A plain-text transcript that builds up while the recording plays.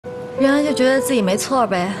原来就觉得自己没错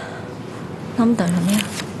呗，那我们等什么呀？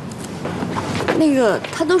那个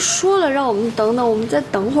他都说了让我们等等，我们再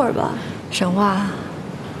等会儿吧。沈花，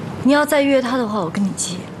你要再约他的话，我跟你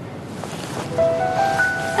急。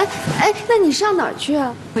哎，那你上哪儿去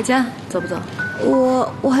啊？回家，走不走？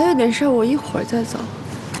我还有点事儿，我一会儿再走。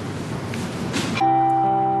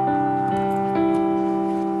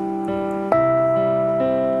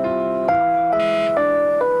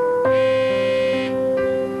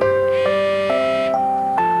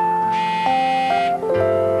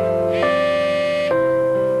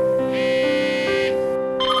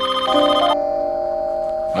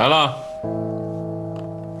来了。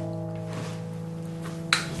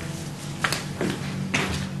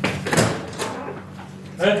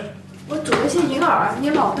哎，我煮了些银耳，你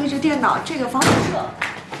老对着电脑，这个防辐射。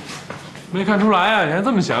没看出来啊，你还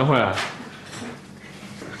这么贤惠啊？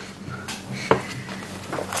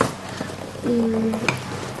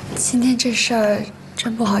今天这事儿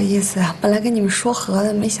真不好意思啊，本来跟你们说和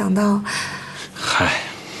的，没想到。嗨，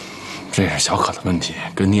这是小可的问题，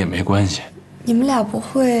跟你也没关系。你们俩不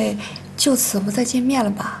会就此不再见面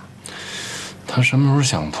了吧？他什么时候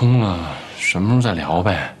想通了，什么时候再聊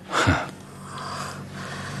呗。哼。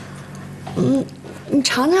你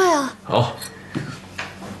尝尝呀。好。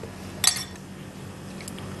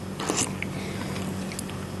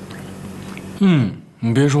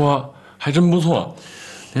你别说，还真不错，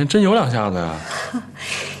你还真有两下子呀。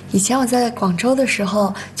以前我在广州的时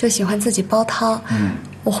候就喜欢自己煲汤，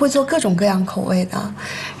我会做各种各样口味的。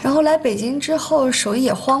然后来北京之后手艺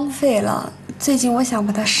也荒废了，最近我想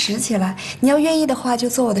把它拾起来。你要愿意的话，就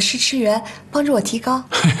做我的试吃员，帮助我提高。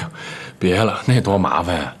哎呦，别了，那多麻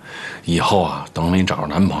烦呀！以后啊，等你找着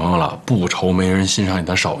男朋友了，不愁没人欣赏你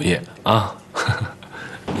的手艺啊。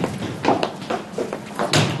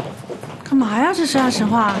干嘛呀？这是啊，沈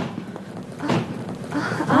花。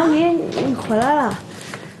阿姨，你回来了。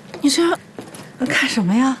你这干什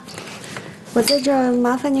么呀？我在这儿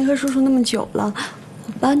麻烦您和叔叔那么久了，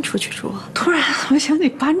我搬出去住。突然怎么想你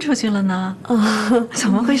搬出去了呢？怎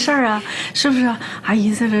么回事啊？是不是阿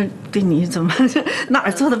姨在这对你怎么哪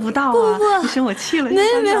儿做的不到啊？不，你生我气了？没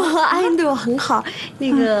有，阿姨对我很好。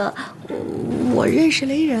那个，我认识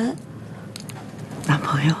了一人。男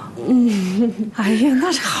朋友？哎呀，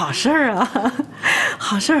那是好事儿啊，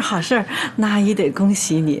好事儿，好事儿，那阿姨得恭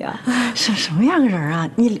喜你啊！是什么样的人啊？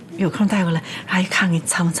你有空带过来，阿姨看给你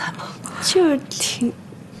参谋参谋。就是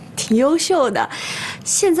挺优秀的，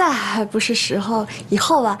现在还不是时候，以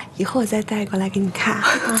后吧，以后再带过来给你看。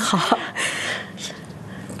好，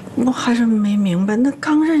我还是没明白，那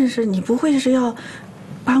刚认识，你不会是要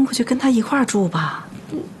搬过去跟他一块儿住吧？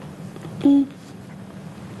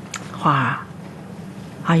花儿。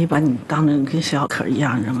阿姨把你当成跟小可一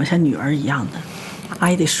样，人嘛，像女儿一样的。阿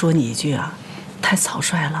姨得说你一句啊，太草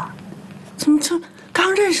率了。怎么这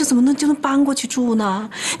刚认识怎么就能搬过去住呢？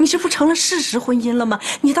你这不成了事实婚姻了吗？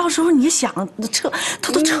你到时候你想撤，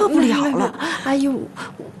他都撤不了了。阿姨，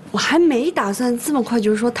我还没打算这么快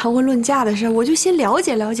就是说谈婚论嫁的事，我就先了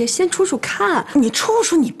解了解，先处处看。你处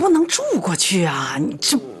你不能住过去啊，你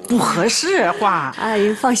这。不合适，花。阿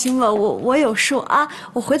姨放心吧，我有数啊，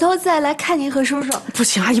我回头再来看您和叔叔。不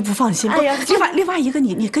行，阿姨不放心。哎呀，另外一个，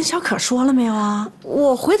你跟小可说了没有啊？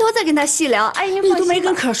我回头再跟他细聊。阿姨，您放心吧。你都没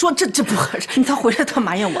跟可说，这不合适。他回来他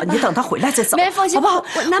埋怨我，你等他回来再走。没放心，好不好？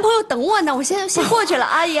我男朋友等我呢，我先过去了，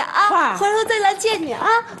阿姨啊，回头再来见你啊，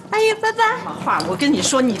阿姨拜拜。花，我跟你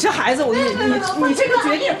说，你这孩子，你这个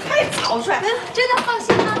决定太草率。真的放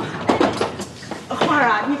心啊。花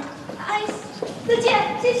啊，你。阿姨。再见，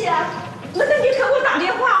谢谢啊。那你可给我打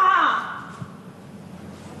电话啊！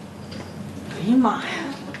哎呀妈呀！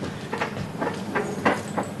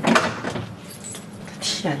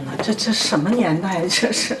天哪，这什么年代？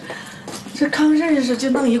这刚认识就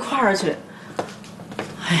弄一块儿去！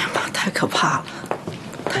哎呀妈，太可怕了，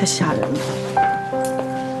太吓人了。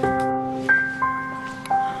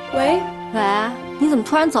喂，你怎么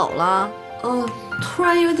突然走了？突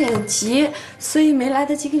然有点急，所以没来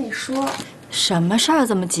得及跟你说。什么事儿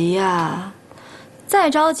这么急呀？再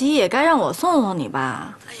着急也该让我送送你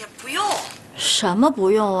吧。哎呀，不用。什么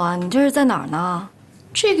不用啊？你这是在哪儿呢？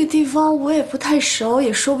这个地方我也不太熟，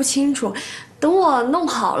也说不清楚。等我弄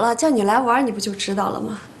好了，叫你来玩，你不就知道了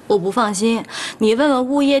吗？我不放心，你问问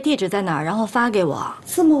物业地址在哪儿，然后发给我。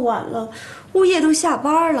这么晚了，物业都下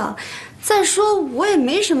班了。再说我也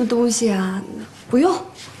没什么东西啊，不用。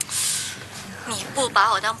你不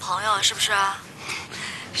把我当朋友是不是？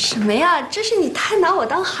什么呀？这是你太拿我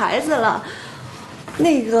当孩子了。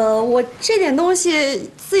那个，我这点东西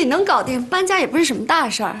自己能搞定，搬家也不是什么大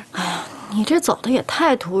事儿。哎呀，你这走的也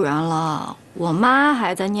太突然了，我妈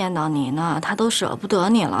还在念叨你呢，她都舍不得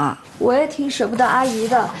你了。我也挺舍不得阿姨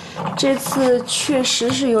的，这次确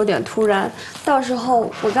实是有点突然，到时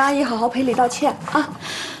候我跟阿姨好好赔礼道歉啊。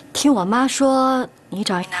听我妈说你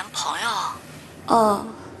找一男朋友。哦，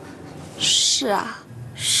是啊，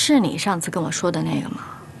是你上次跟我说的那个吗？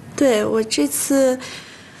对，我这次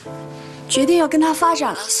决定要跟他发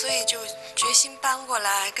展了，所以就决心搬过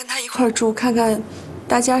来跟他一块儿住，看看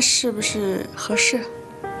大家是不是合适。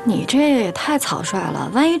你这也太草率了，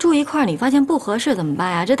万一住一块儿你发现不合适怎么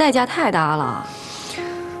办呀？这代价太大了。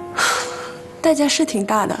代价是挺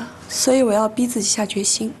大的，所以我要逼自己下决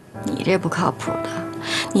心。你这不靠谱的，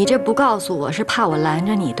你这不告诉我是怕我拦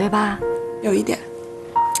着你，对吧？有一点。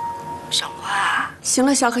沈花，行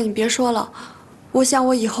了，小可，你别说了。我想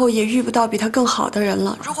我以后也遇不到比他更好的人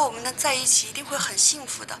了。如果我们能在一起，一定会很幸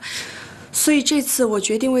福的。所以这次我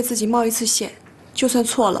决定为自己冒一次险，就算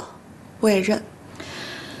错了，我也认。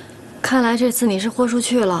看来这次你是豁出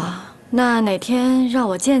去了。那哪天让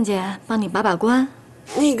我见见，帮你把把关。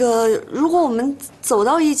那个，如果我们走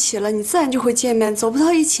到一起了，你自然就会见面；走不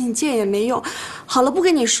到一起，你见也没用。好了，不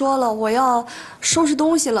跟你说了，我要收拾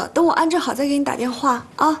东西了。等我安置好再给你打电话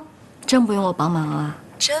啊。真不用我帮忙啊？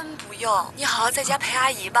真不用，你好好在家陪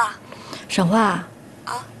阿姨吧。沈花，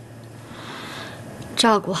啊，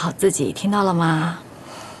照顾好自己，听到了吗？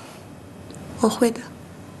我会的。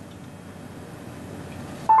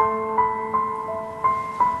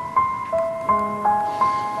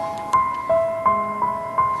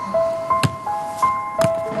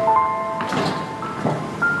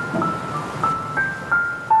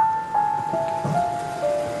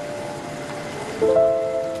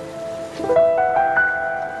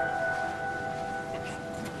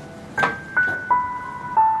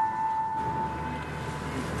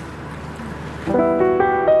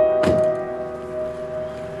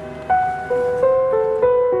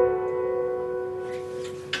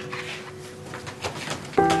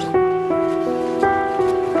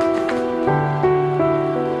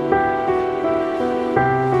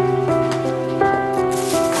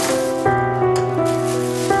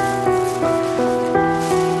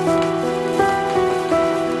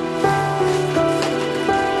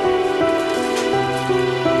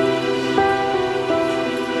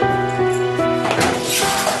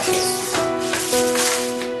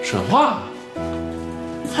沈花，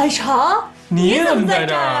海潮，你怎么在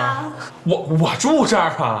这儿啊？我住这儿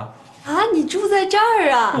啊。啊，你住在这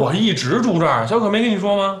儿啊？我一直住这儿，小可没跟你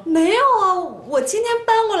说吗？没有啊，我今天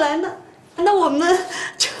搬过来呢，那我们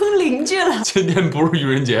成邻居了。今天不是愚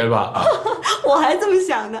人节吧？我还这么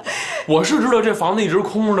想的。我是知道这房子一直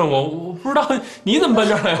空着，我不知道你怎么搬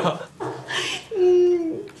这儿来呀？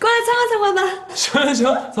过来参观参观吧。行，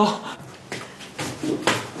走。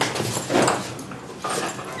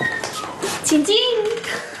请进。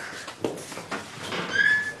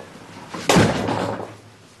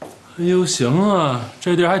哎呦，行啊，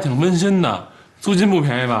这地儿还挺温馨的，租金不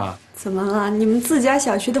便宜吧？怎么了？你们自家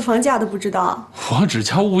小区的房价都不知道？我只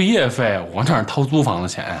交物业费，我哪掏租房的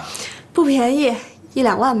钱呀？不便宜，1、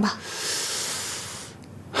2万吧。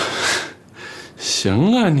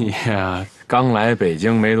行啊你呀，刚来北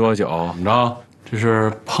京没多久，怎么着？这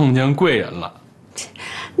是碰见贵人了。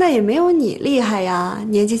那也没有你厉害呀，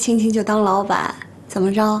年纪轻轻就当老板，怎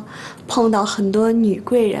么着？碰到很多女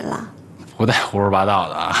贵人了？不带胡说八道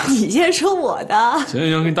的啊！你先说我的。行，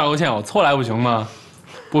给你道个歉，我错了还不行吗？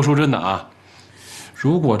不说真的啊，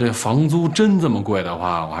如果这房租真这么贵的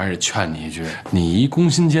话，我还是劝你一句，你一工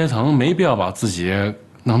薪阶层，没必要把自己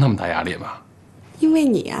弄那么大压力吧？因为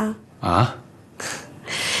你啊。啊？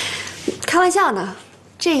开玩笑呢，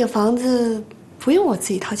这个房子不用我自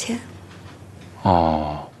己掏钱。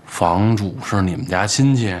哦，房主是你们家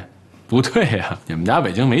亲戚？不对呀，你们家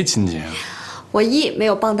北京没亲戚啊。我一没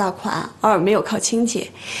有傍大款，二没有靠亲戚。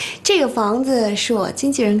这个房子是我经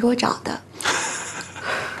纪人给我找的。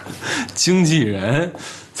经纪人？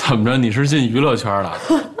怎么着？你是进娱乐圈了？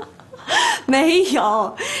没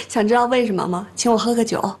有。想知道为什么吗？请我喝个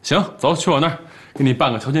酒。行，走，去我那儿，给你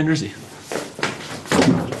办个乔迁之喜。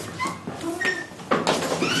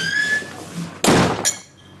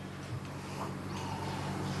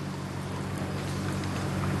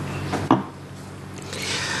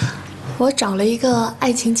我找了一个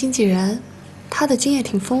爱情经纪人，他的经验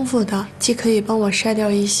挺丰富的，既可以帮我筛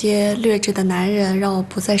掉一些劣质的男人，让我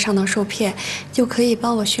不再上当受骗，又可以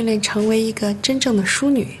帮我训练成为一个真正的淑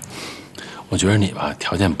女。我觉得你吧，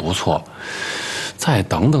条件不错，再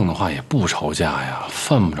等等的话也不愁嫁呀，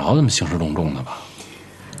犯不着那么兴师动众的吧。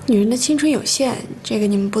女人的青春有限，这个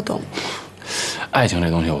你们不懂。爱情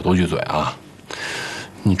这东西我多句嘴啊，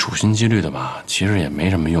你处心积虑的吧，其实也没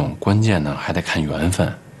什么用，关键呢还得看缘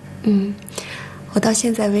分。我到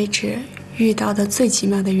现在为止遇到的最奇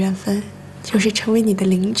妙的缘分，就是成为你的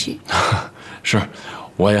邻居。是，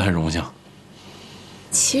我也很荣幸。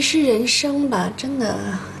其实人生吧，真的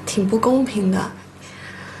挺不公平的。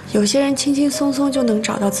有些人轻轻松松就能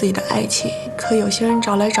找到自己的爱情，可有些人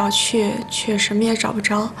找来找去却什么也找不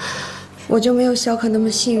着。我就没有小可那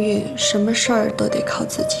么幸运，什么事儿都得靠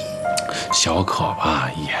自己。小可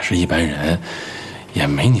吧，也是一般人，也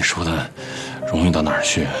没你说的容易到哪儿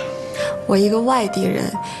去。我一个外地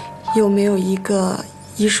人，又没有一个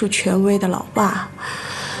医术权威的老爸，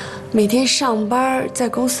每天上班在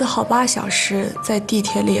公司耗8小时，在地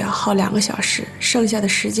铁里耗2个小时，剩下的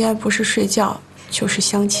时间不是睡觉就是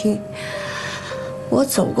相亲。我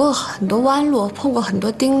走过很多弯路，碰过很多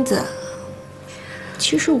钉子。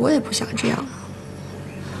其实我也不想这样，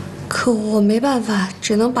可我没办法，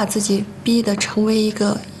只能把自己逼得成为一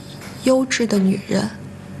个优质的女人，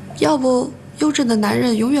要不优质的男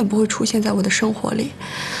人永远不会出现在我的生活里。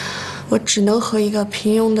我只能和一个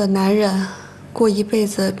平庸的男人过一辈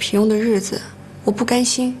子平庸的日子，我不甘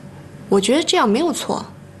心。我觉得这样没有错，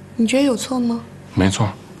你觉得有错吗？没错。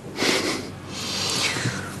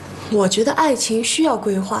我觉得爱情需要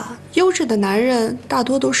规划，优质的男人大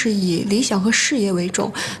多都是以理想和事业为重，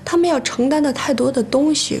他们要承担的太多的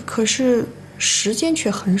东西，可是时间却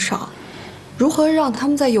很少。如何让他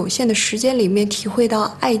们在有限的时间里面体会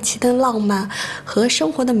到爱情的浪漫和生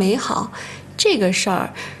活的美好，这个事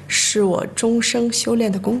儿是我终生修炼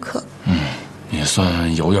的功课。也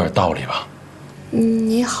算有点道理吧。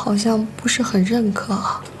你好像不是很认可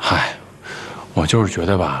啊。嗨，我就是觉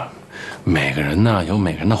得吧，每个人呢有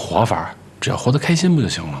每个人的活法，只要活得开心不就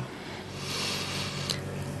行了？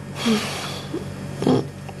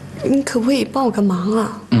你可不可以帮我个忙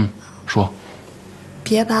啊？说。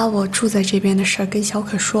别把我住在这边的事儿跟小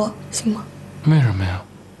可说，行吗？为什么呀？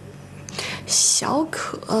小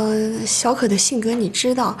可的性格你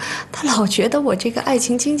知道，她老觉得我这个爱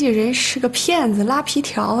情经纪人是个骗子、拉皮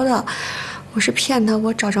条的。我是骗她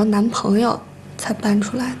我找着男朋友才搬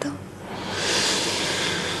出来的。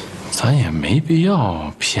咱也没必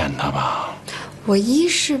要骗她吧。我一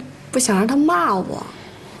是不想让她骂我，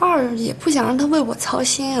二也不想让她为我操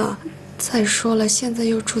心啊。再说了，现在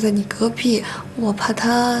又住在你隔壁，我怕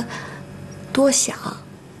她多想。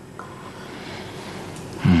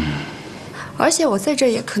而且我在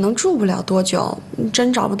这也可能住不了多久，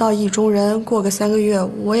真找不到意中人，过个3个月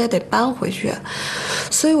我也得搬回去，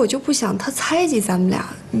所以我就不想他猜忌咱们俩，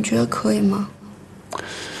你觉得可以吗？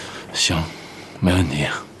行，没问题。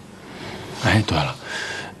哎，对了，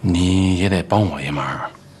你也得帮我一忙。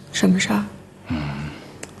什么事儿？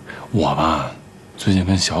我吧，最近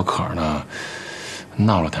跟小可呢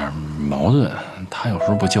闹了点矛盾，他有时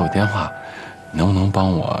候不接我电话，你能不能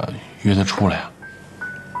帮我约他出来呀？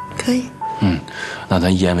可以。那咱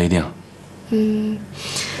一言为定。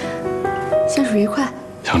相处愉快。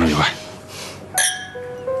相处愉快。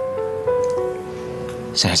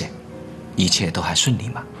沈小姐，一切都还顺利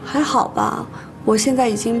吗？还好吧，我现在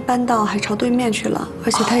已经搬到海潮对面去了，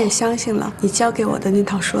而且他也相信了你教给我的那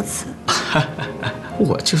套说辞。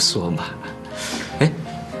我就说嘛。哎，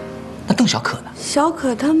那邓小可呢？小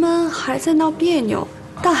可他们还在闹别扭，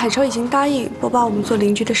但海潮已经答应我把我们做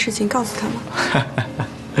邻居的事情告诉他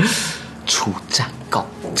了。出战告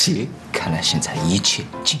捷，看来现在一切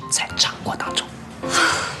尽在掌握当中。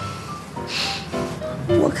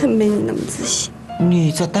我可没你那么自信。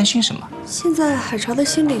你在担心什么？现在海潮的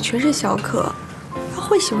心里全是小可，他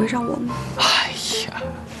会喜欢上我吗？哎呀，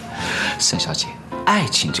沈小姐，爱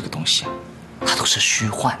情这个东西啊，它都是虚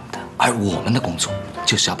幻的，而我们的工作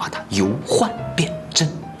就是要把它由幻变真。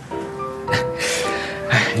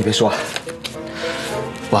哎，你别说，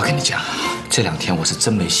我要跟你讲，这2天我是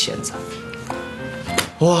真没闲着。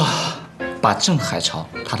哇，把郑海潮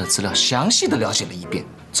他的资料详细的了解了一遍，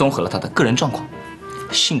综合了他的个人状况、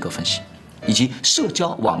性格分析，以及社交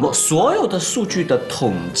网络所有的数据的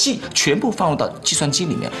统计，全部放入到计算机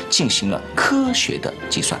里面进行了科学的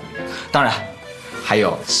计算。当然，还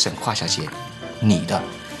有沈华小姐你的，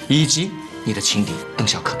以及你的情敌邓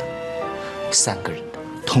小可的，3个人的，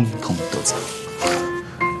通通都在。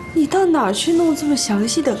你到哪儿去弄这么详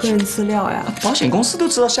细的个人资料呀？保险公司都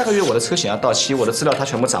知道下个月我的车险要到期，我的资料他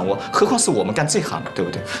全部掌握，何况是我们干这行的，对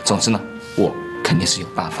不对？总之呢，我肯定是有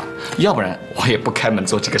办法，要不然我也不开门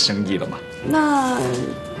做这个生意了嘛。那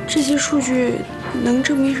这些数据能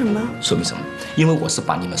证明什么？说明什么？因为我是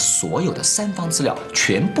把你们所有的3方资料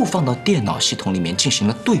全部放到电脑系统里面进行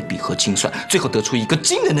了对比和精算，最后得出一个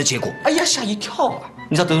惊人的结果。哎呀，吓一跳啊！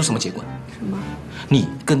你知道得出什么结果？什么？你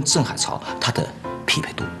跟郑海潮他的匹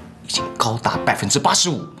配度已经高达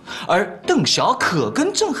85%，而邓小可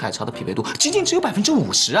跟郑海潮的匹配度仅仅只有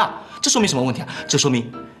50%啊！这说明什么问题啊？这说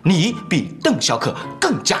明你比邓小可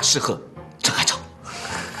更加适合郑海潮。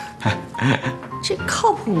这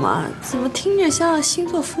靠谱吗？怎么听着像星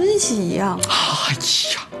座分析一样？哎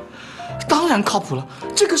呀，当然靠谱了，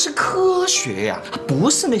这个是科学呀，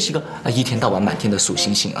不是那些个一天到晚满天的数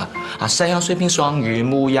星星啊！山羊、水瓶、双鱼、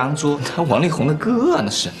牧羊座，王力宏的歌啊，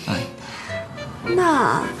那是哎。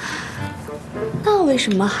那为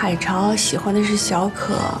什么海潮喜欢的是小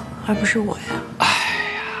可，而不是我呀？哎呀，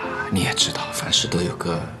你也知道，凡事都有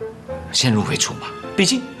个先入为主嘛。毕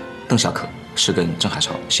竟邓小可是跟郑海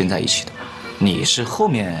潮先在一起的，你是后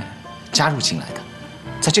面加入进来的，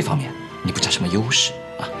在这方面你不占什么优势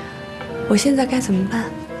啊。我现在该怎么办？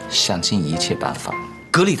想尽一切办法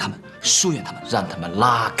隔离他们，疏远他们，让他们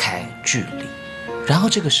拉开距离。然后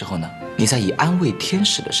这个时候呢，你再以安慰天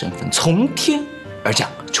使的身份从天而降，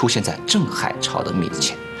出现在郑海潮的面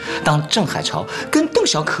前。当郑海潮跟邓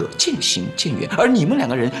小可渐行渐远，而你们两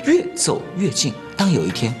个人越走越近，当有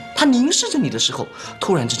一天他凝视着你的时候，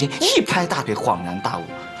突然之间一拍大腿，恍然大悟，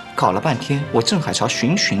搞了半天我郑海潮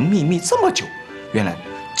寻寻觅觅这么久，原来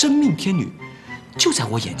真命天女就在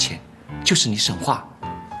我眼前，就是你沈化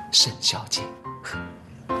沈小姐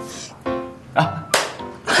啊！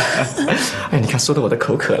哎，你看，说的我的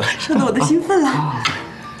口渴了，说的我的兴奋了。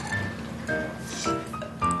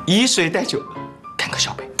以水代酒，干个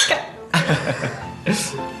小杯，干！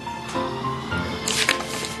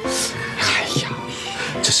哎呀，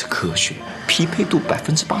这是科学，匹配度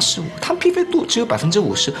85%，他们匹配度只有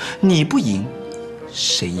50%，你不赢，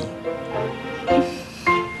谁赢？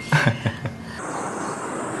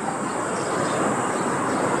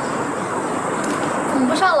怎么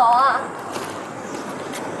不上楼啊？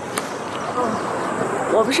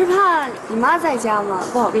我不是怕你妈在家吗？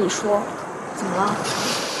不好跟你说。怎么了？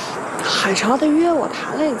海潮他约我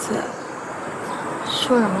谈了一次，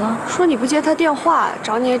说什么了？说你不接他电话，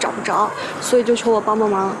找你也找不着，所以就求我帮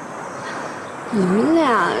忙。你们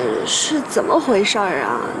俩是怎么回事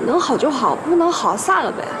啊？能好就好，不能好散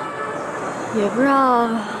了呗。也不知道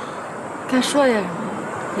该说些什么，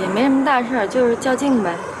也没什么大事，就是较劲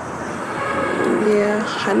呗。你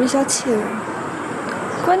还没消气呢。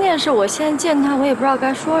关键是我现在见他，我也不知道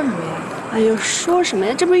该说什么呀。哎呦，说什么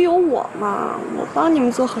呀？这不是有我吗？我帮你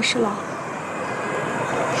们做合适了。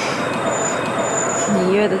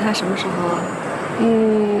你约的他什么时候啊？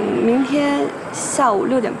明天下午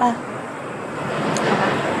6点半。好吧。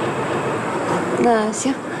那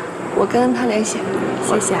行，我跟他联系。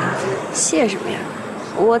谢谢啊。谢什么呀？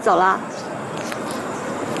我走了。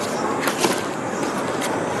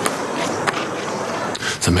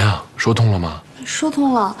怎么样？说通了吗？说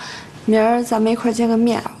通了，明儿咱们一块见个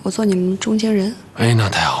面，我做你们中间人。哎，那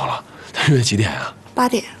太好了。他约几点啊8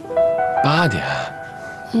点。8点。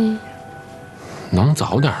能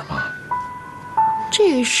早点吗？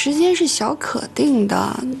这个时间是小可定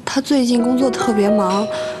的，他最近工作特别忙，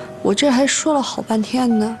我这还说了好半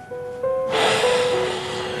天呢。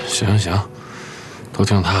行行，都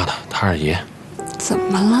听他的，他是爷。怎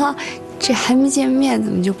么了？这还没见面，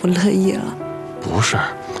怎么就不乐意了？不是，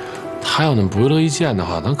他要那么不乐意见的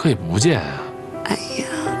话，咱可以不见啊。哎呀，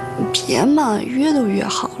别嘛，约都约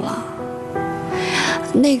好了。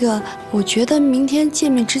那个，我觉得明天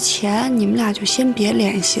见面之前，你们俩就先别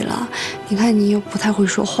联系了。你看你又不太会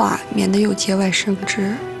说话，免得有节外生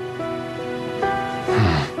枝。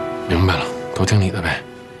明白了，都听你的呗。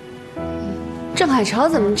郑海潮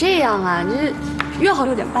怎么这样啊？你这约好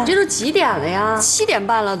6点半，这都几点了呀？7点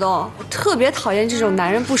半了都。我特别讨厌这种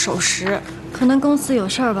男人不守时。可能公司有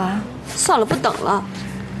事儿吧。算了，不等了，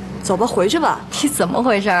走吧，回去吧。你怎么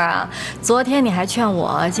回事啊？昨天你还劝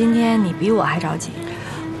我，今天你比我还着急。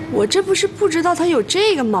我这不是不知道他有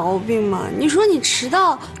这个毛病吗？你说你迟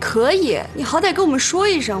到可以，你好歹跟我们说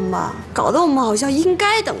一声吧，搞得我们好像应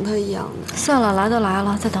该等他一样的。算了，来都来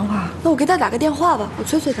了，再等会儿。那我给他打个电话吧，我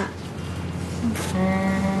催催他。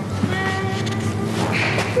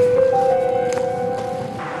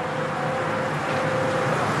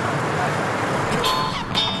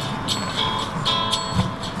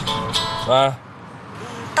喂，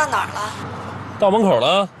到哪儿了？到门口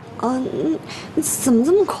了。你怎么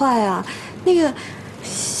这么快啊？那个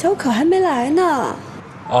小可还没来呢。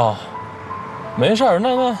哦，没事儿，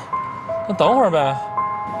那等会儿呗。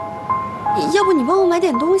要不你帮我买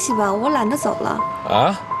点东西吧，我懒得走了。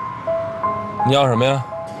啊？你要什么呀？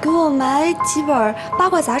给我买几本八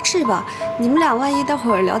卦杂志吧。你们俩万一待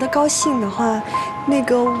会儿聊得高兴的话，那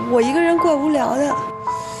个我一个人怪无聊的。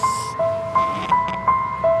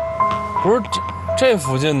不是这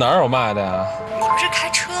附近哪有卖的呀？你不是开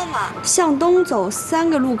车吗？向东走3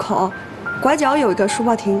个路口，拐角有一个书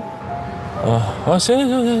报亭。行，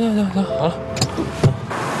好了。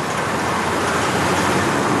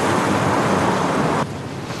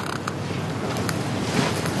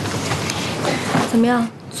怎么样？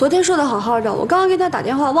昨天说的好好的，我刚刚给他打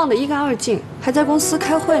电话，忘得一干二净，还在公司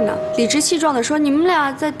开会呢，理直气壮地说：“你们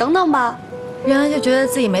俩再等等吧。”原来就觉得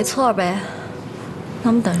自己没错呗。那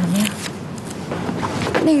我们等什么呀？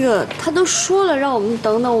那个他都说了让我们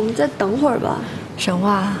等等，我们再等会儿吧。沈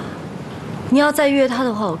花，你要再约他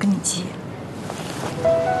的话，我跟你急。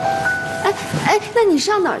哎，那你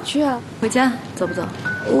上哪儿去啊？回家，走不走？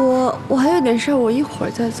我还有点事儿，我一会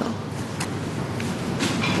儿再走。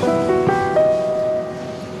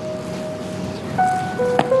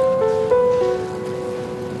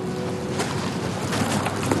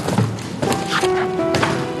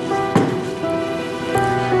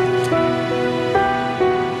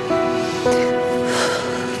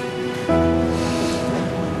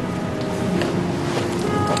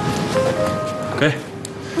给，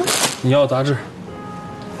你要杂志。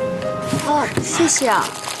哦，谢谢啊。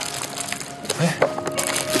哎，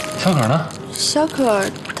小可呢？小可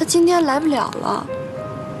他今天来不了了。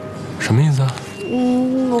什么意思啊？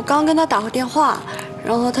我刚跟他打过电话，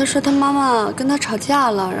然后他说他妈妈跟他吵架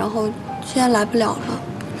了，然后现在来不了了。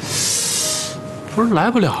不是来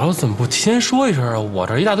不了了，怎么不提前说一声啊？我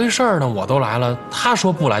这一大堆事儿呢，我都来了，他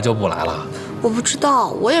说不来就不来了。我不知道，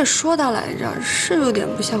我也说他来着，是有点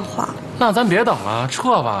不像话。那咱别等了，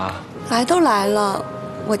撤吧。来都来了，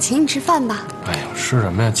我请你吃饭吧。哎呦，吃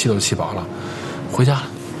什么呀？气都气饱了，回家了。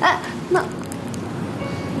哎，那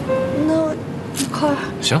一块儿。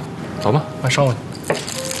行，走吧，快烧去。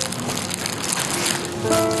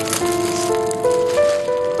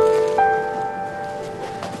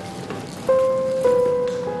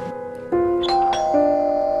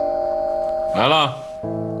来了。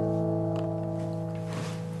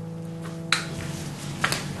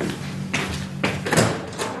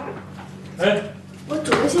哎，我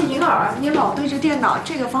煮了些银耳，你老对着电脑，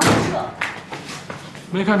这个防辐射。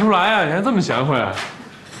没看出来啊，你还这么贤惠啊？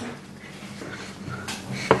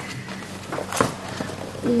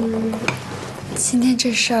今天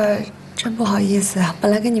这事儿真不好意思啊，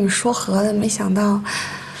本来跟你们说和的，没想到。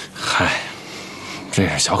嗨，这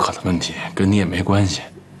是小可的问题，跟你也没关系。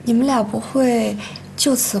你们俩不会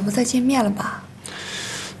就此不再见面了吧？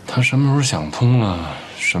他什么时候想通了，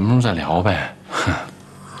什么时候再聊呗。哼。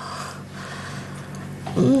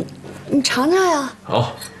你尝尝呀。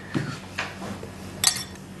好。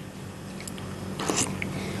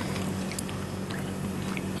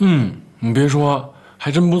你别说，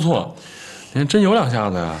还真不错，你还真有两下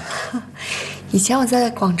子呀。以前我在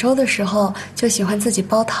广州的时候就喜欢自己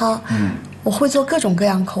煲汤，我会做各种各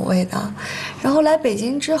样口味的。然后来北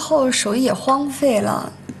京之后，手艺也荒废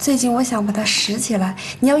了。最近我想把它拾起来，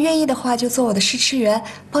你要愿意的话，就做我的试吃员，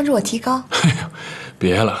帮助我提高。哎呦，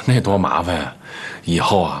别了，那多麻烦呀！以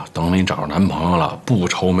后啊，等你找着男朋友了，不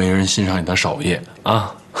愁没人欣赏你的手艺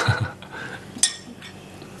啊。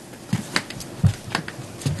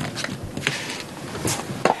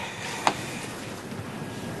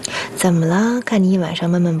怎么了？看你一晚上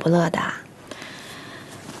闷闷不乐的。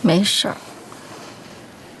没事儿。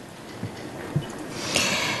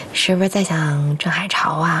是不是在想郑海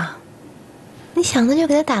潮啊？你想的就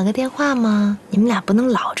给他打个电话吗？你们俩不能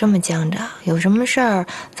老这么僵着，有什么事儿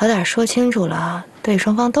早点说清楚了，对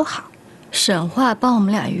双方都好。沈化帮我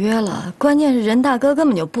们俩约了，关键是任大哥根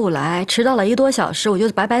本就不来，迟到了1个多小时，我就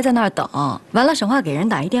白白在那儿等。完了，沈化给人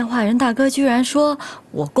打一电话，任大哥居然说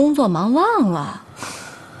我工作忙忘了。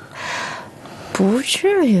不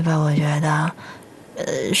至于吧？我觉得，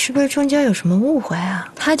是不是中间有什么误会啊？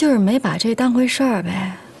他就是没把这当回事儿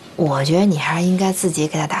呗。我觉得你还是应该自己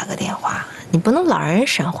给他打个电话，你不能老让人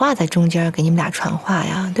沈化在中间给你们俩传话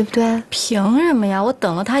呀，对不对？凭什么呀？我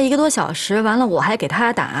等了他1个多小时，完了我还给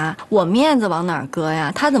他打，我面子往哪儿搁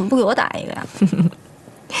呀？他怎么不给我打一个呀？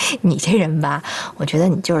你这人吧，我觉得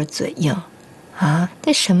你就是嘴硬，啊，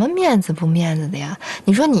这什么面子不面子的呀？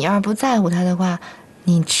你说你要是不在乎他的话，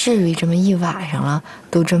你至于这么一晚上了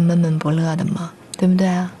都这闷闷不乐的吗？对不对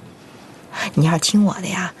啊？你要是听我的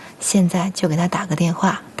呀，现在就给他打个电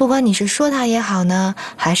话，不管你是说他也好呢，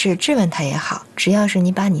还是质问他也好，只要是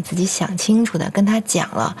你把你自己想清楚的跟他讲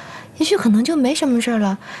了，也许可能就没什么事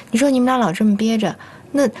了。你说你们俩老这么憋着，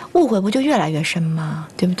那误会不就越来越深吗？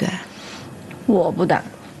对不对？我不打。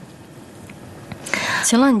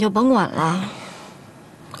行了，你就甭管了，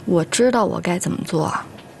我知道我该怎么做。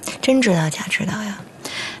真知道假知道呀？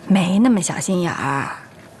没那么小心眼儿。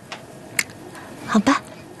好吧，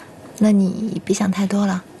那你别想太多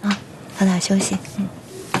了啊，早点休息。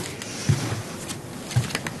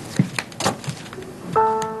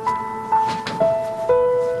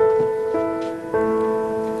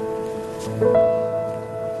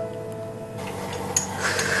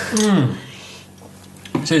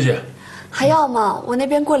谢谢。还要吗？我那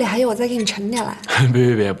边锅里还有，我再给你盛点来。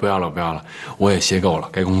别，不要了，我也歇够了，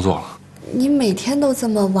该工作了。你每天都这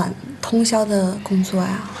么晚通宵的工作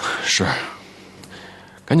呀？是，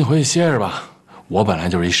赶紧回去歇着吧。我本来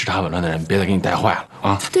就是一时差紊乱的人，别再给你带坏了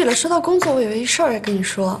啊。对了，说到工作，我有一事儿要跟你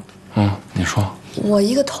说。你说。我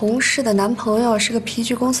一个同事的男朋友是个皮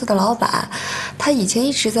具公司的老板，他以前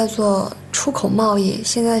一直在做出口贸易，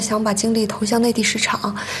现在想把精力投向内地市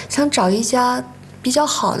场，想找一家比较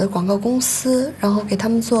好的广告公司，然后给他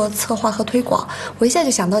们做策划和推广。我一下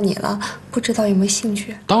就想到你了，不知道有没有兴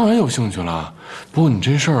趣？当然有兴趣了，不过你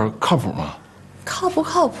这事儿靠谱吗？靠不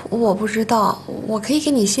靠谱我不知道，我可以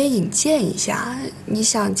给你先引荐一下，你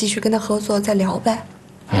想继续跟他合作再聊呗。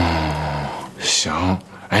行。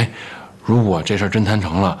哎，如果这事儿真谈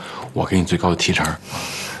成了，我给你最高的提成。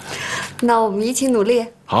那我们一起努力。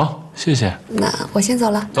好，谢谢。那我先走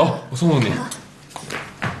了。走，我送送你。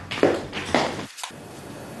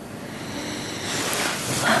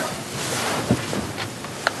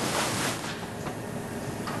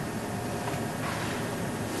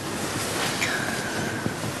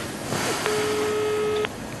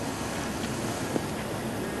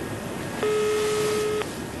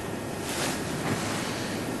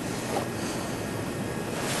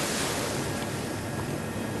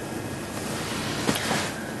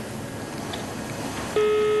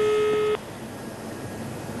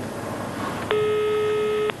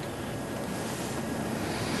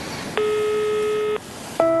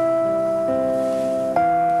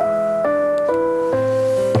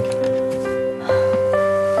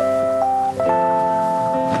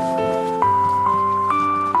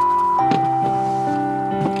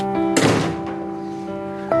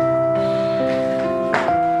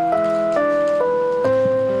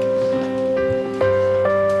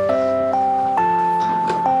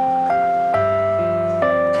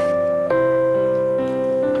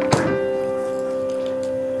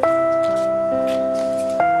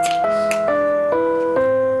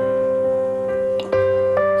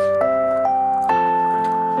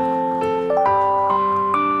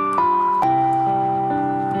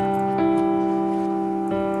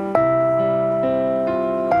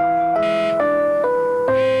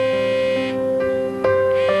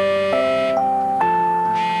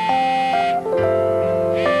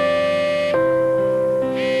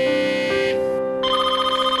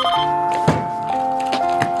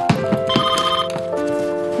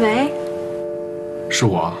是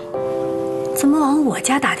我。怎么往我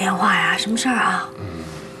家打电话呀？什么事儿啊？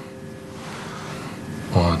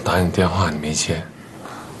我打你电话你没接。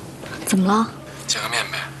怎么了？见个面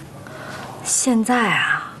呗。现在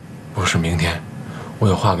啊？不是明天，我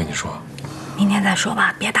有话跟你说。明天再说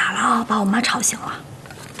吧，别打了啊，把我妈吵醒了。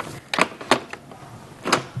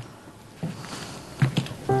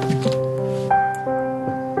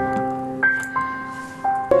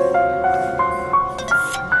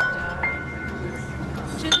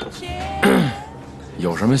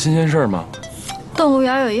有什么新鲜事儿吗？动物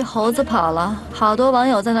园有一猴子跑了，好多网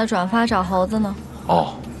友在那转发找猴子呢。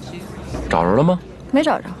哦，找着了吗？没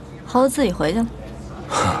找着，猴子自己回去了。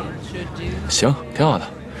行，挺好的，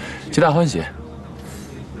皆大欢喜。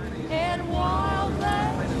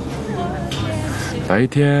白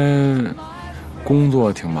天工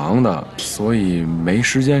作挺忙的，所以没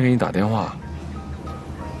时间给你打电话。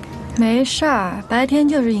没事儿，白天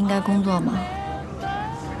就是应该工作嘛。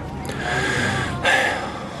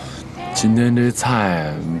今天这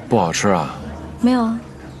菜不好吃啊？没有啊。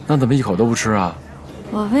那怎么一口都不吃啊？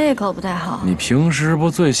我胃口不太好。你平时不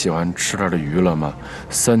最喜欢吃点的鱼了吗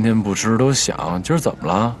？3天不吃都想，今儿怎么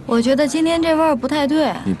了？我觉得今天这味儿不太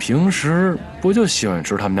对。你平时不就喜欢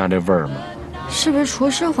吃他们家这味儿吗？是不是厨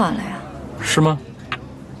师换了呀？是吗？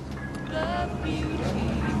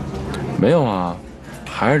没有啊，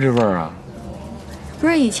还是这味儿啊。不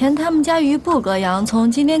是，以前他们家鱼不搁洋葱，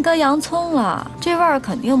今天搁洋葱了，这味儿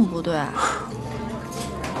肯定不对。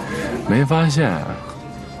没发现，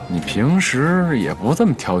你平时也不这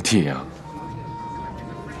么挑剔呀。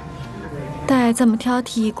带这么挑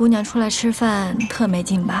剔姑娘出来吃饭，特没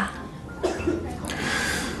劲吧？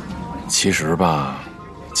其实吧，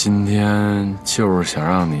今天就是想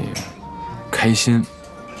让你开心。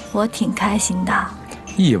我挺开心的。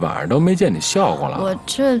一晚上都没见你笑过了。我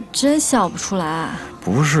这真笑不出来。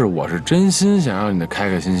不是，我是真心想让你开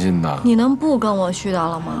开心心的。你能不跟我絮叨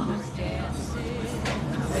了吗？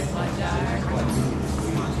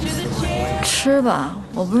吃吧，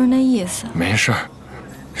我不是那意思。没事儿，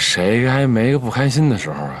谁还没个不开心的时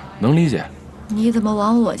候啊？能理解。你怎么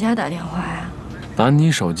往我家打电话呀？打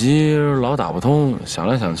你手机老打不通，想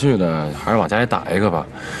来想去的，还是往家里打一个吧。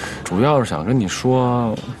主要是想跟你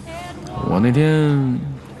说，我那天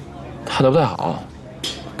态度不太好，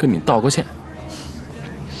跟你道个歉。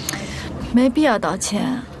没必要道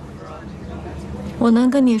歉。我能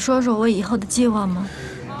跟你说说我以后的计划吗？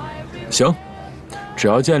行，只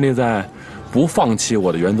要建立在不放弃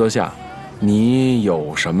我的原则下，你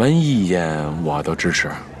有什么意见我都支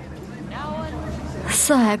持。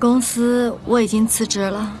四海公司我已经辞职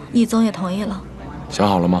了，易总也同意了。想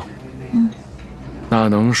好了吗？那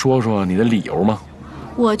能说说你的理由吗？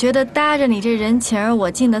我觉得搭着你这人情，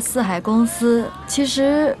我进的四海公司，其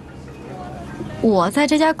实我在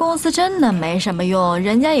这家公司真的没什么用，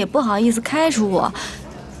人家也不好意思开除我，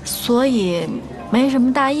所以没什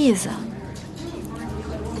么大意思。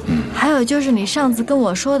还有就是你上次跟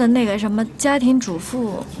我说的那个什么家庭主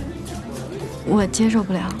妇，我接受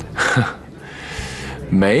不了。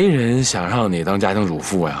没人想让你当家庭主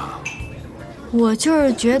妇呀。我就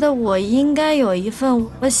是觉得我应该有一份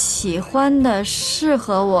我喜欢的、适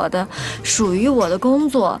合我的、属于我的工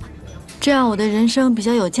作，这样我的人生比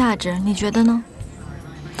较有价值。你觉得呢？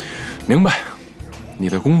明白，你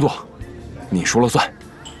的工作，你说了算。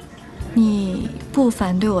你不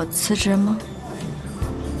反对我辞职吗？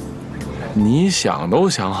你想都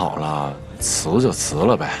想好了，辞就辞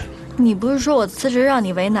了呗。你不是说我辞职让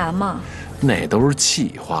你为难吗？那都是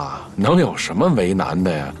气话，能有什么为难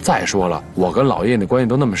的呀？再说了，我跟老叶那关系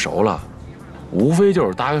都那么熟了，无非就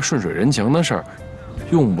是搭个顺水人情的事儿，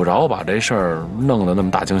用不着把这事儿弄得那么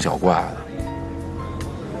大惊小怪的。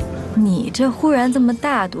你这忽然这么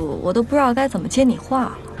大度，我都不知道该怎么接你话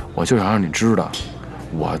了。我就想让你知道，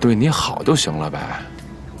我对你好就行了呗。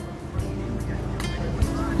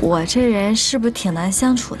我这人是不是挺难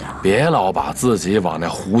相处的？别老把自己往那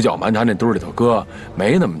胡搅蛮缠那堆里头搁，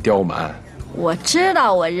没那么刁蛮。我知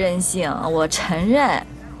道我任性，我承认。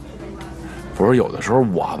不是有的时候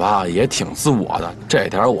我吧也挺自我的，这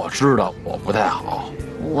点我知道我不太好。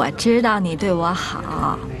我知道你对我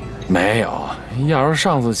好。没有，要是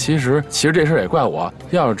上次其实这事也怪我，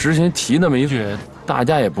要是之前提那么一句，大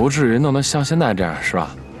家也不至于弄得像现在这样，是吧？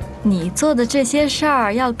你做的这些事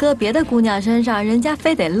儿要搁别的姑娘身上，人家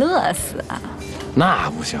非得乐死啊。那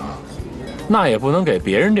不行，那也不能给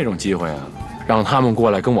别人这种机会啊，让他们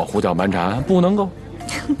过来跟我胡搅蛮缠，不能够。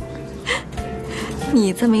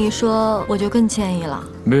你这么一说，我就更歉意了。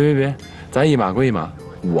别，咱一码归一码。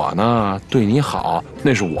我呢对你好，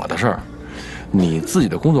那是我的事儿。你自己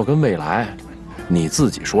的工作跟未来，你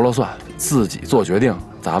自己说了算，自己做决定。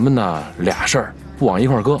咱们呢俩事儿不往一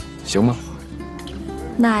块儿搁，行吗？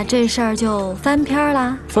那这事儿就翻篇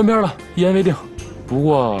了。翻篇了，一言为定。不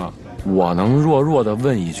过我能弱地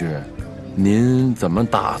问一句，您怎么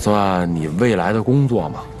打算你未来的工作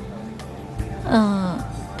吗？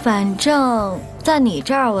反正在你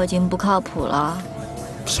这儿我已经不靠谱了，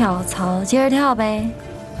跳槽接着跳呗。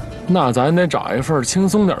那咱得找一份轻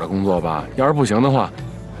松点的工作吧，要是不行的话，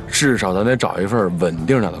至少咱得找一份稳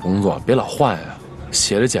定点的工作，别老换呀。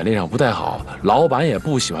写的简历上不太好，老板也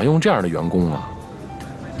不喜欢用这样的员工啊。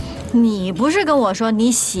你不是跟我说你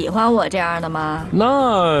喜欢我这样的吗？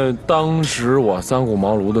那当时我三顾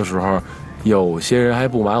茅庐的时候，有些人还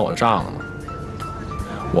不买我账呢。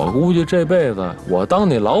我估计这辈子我当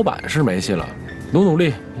你老板是没戏了，努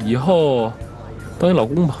力，以后当你老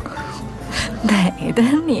公吧。美的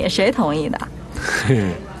你，谁同意的？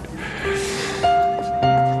嘿，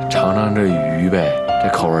尝尝这鱼呗，这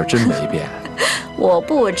口味真没变。我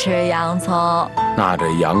不吃洋葱。那这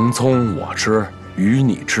洋葱我吃，鱼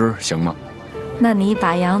你吃，行吗？那你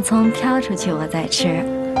把洋葱挑出去，我再吃。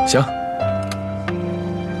行。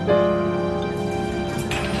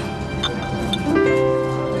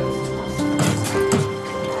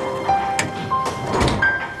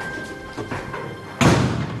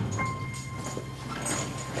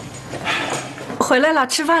回来了，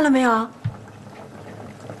吃饭了没有？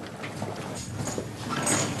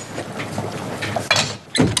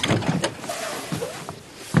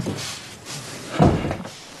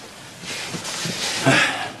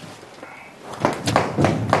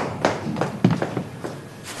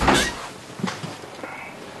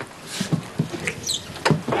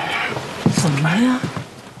怎么了呀？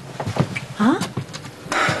啊？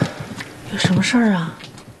有什么事儿啊？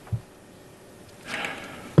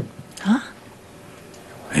啊？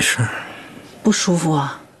没事。不舒服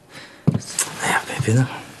啊？哎呀，别闹。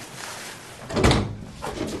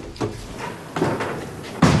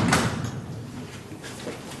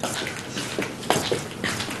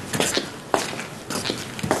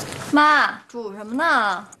妈，煮什么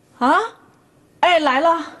呢？啊？哎，来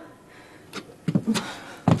了。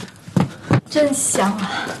真香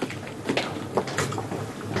啊！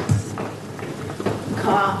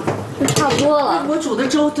可儿，这差不多了。我煮的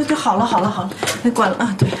粥，对，好了，那关了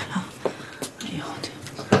啊，对啊。哎呦，这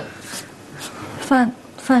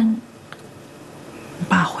饭。你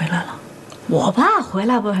爸回来了。我爸回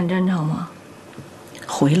来不是很正常吗？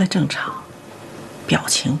回来正常，表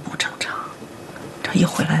情不正常。这一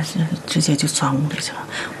回来直接就钻屋里去了，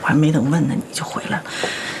我还没等问呢，你就回来了。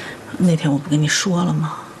那天我不跟你说了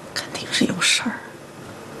吗？肯定是有事儿。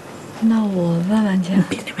那我问问去。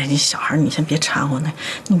别，你小孩你先别掺和那，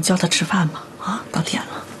你叫他吃饭吧。啊，到点了。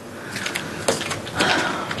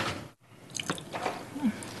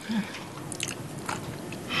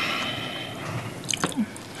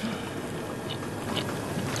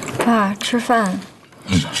爸，吃饭。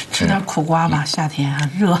吃点苦瓜吧，夏天还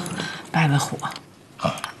热，败败火。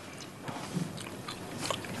啊。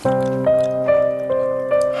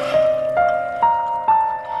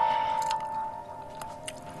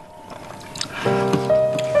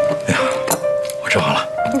哎呀，我吃好了。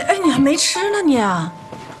哎，你还没吃呢你啊？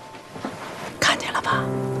看见了吧？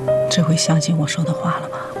这回相信我说的话了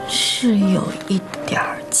吧？是有一点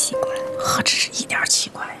奇怪，何止是一点奇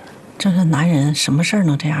怪呀！这是男人，什么事儿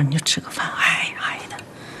能这样？你就吃个饭，哎的，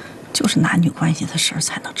就是男女关系的事儿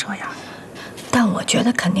才能这样。但我觉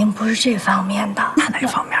得肯定不是这方面的。那哪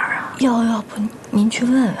方面啊？要不您去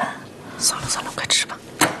问问。算了，快吃吧，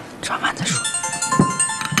吃完饭再说。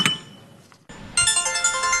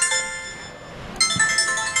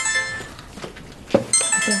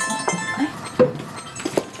电话，哎。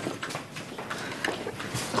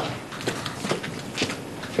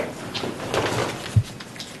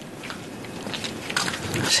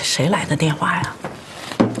谁来的电话呀？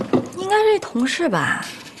应该是同事吧。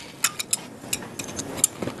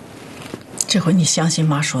这回你相信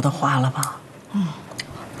妈说的话了吧？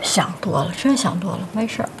想多了，真想多了，没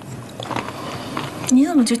事儿。你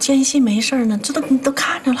怎么就坚信没事呢？这你都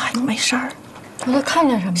看着了，还能没事儿？我都看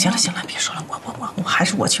见什么？行了，别说了，我还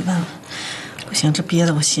是我去问问。不行，这憋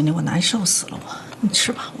在我心里，我难受死了我。你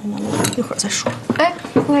吃吧，我一会儿再说。哎，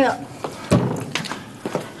那个。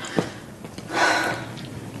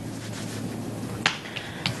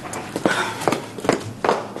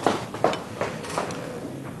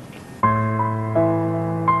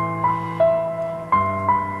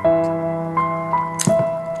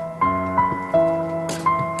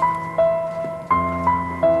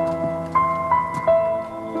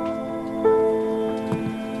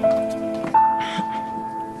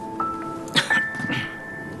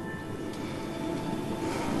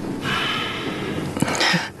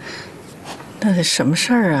那得什么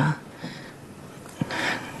事儿啊？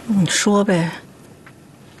你说呗。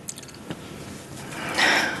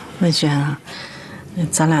文轩啊，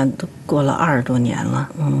咱俩都过了20多年了，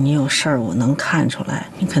你有事儿我能看出来，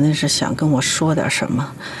你肯定是想跟我说点什么，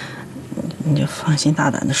你就放心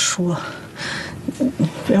大胆的说，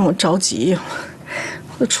别让我着急，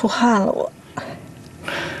我都出汗了我。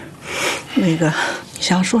那个，你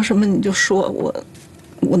想说什么你就说，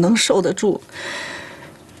我能受得住。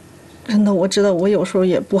真的，我知道我有时候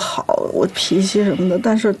也不好，我脾气什么的，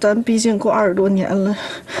但是咱毕竟过20多年了，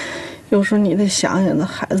有时候你得想想，那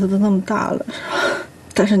孩子都那么大了，是吧？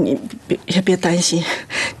但是你别担心，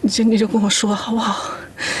你就跟我说好不好？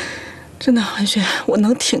真的，文轩，我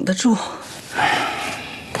能挺得住。哎呀，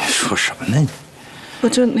你说什么呢你？不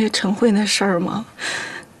就那陈慧那事儿吗？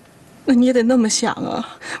那你也得那么想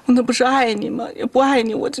啊！我那不是爱你吗？也不爱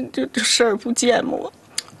你，我这视而不见吗？我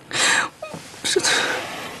是。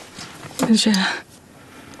文轩，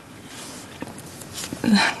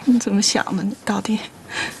你怎么想的？你到底，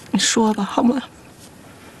你说吧，好吗？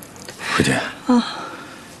慧姐啊，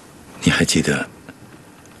你还记得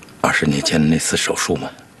20年前的那次手术吗？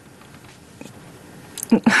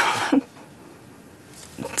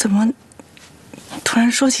怎么突然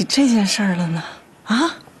说起这件事儿了呢？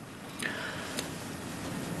啊？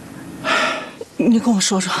你跟我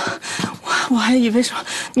说说，我还以为说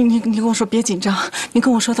你跟我说别紧张，你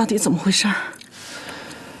跟我说到底怎么回事儿？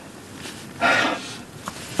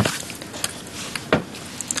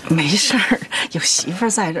没事儿，有媳妇儿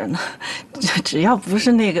在这儿呢，只要不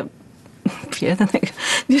是那个别的那个，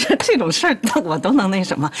你说这种事儿我都能那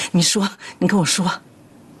什么。你说，你跟我说。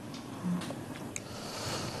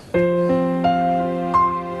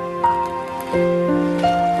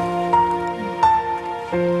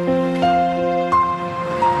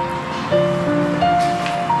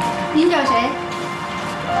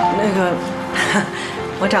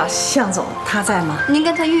我找向总，他在吗？您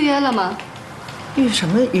跟他预约了吗？预什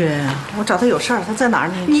么约啊？我找他有事儿，他在哪儿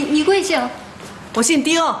呢？你贵姓？我姓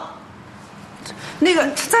丁。那个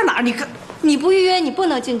他在哪儿？你不预约，你不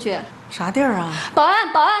能进去。啥地儿啊？保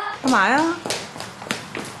安，保安，干嘛呀？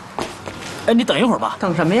哎，你等一会儿吧。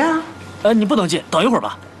等什么呀？你不能进，等一会儿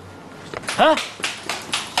吧。哎，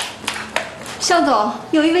向总，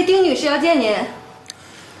有一位丁女士要见您。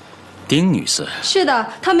丁女士。是的，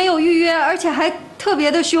她没有预约，而且还特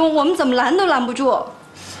别的凶，我们怎么拦都拦不住。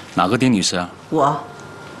哪个丁女士啊？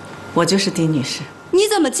我就是丁女士。你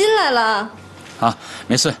怎么进来了？啊，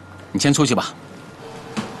没事，你先出去吧。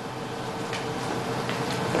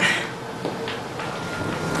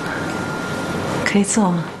可以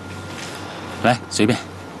坐吗？来，随便。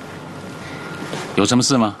有什么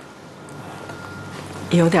事吗？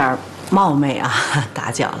有点冒昧啊，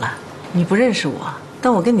打搅了。你不认识我，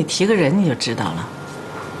但我跟你提个人你就知道了。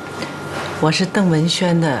我是邓文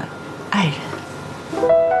轩的爱人。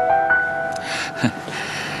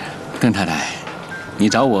邓太太，你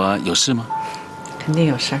找我有事吗？肯定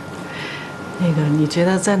有事儿。那个，你觉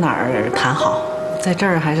得在哪儿谈好？在这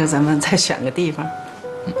儿还是咱们再选个地方？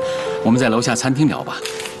我们在楼下餐厅聊吧。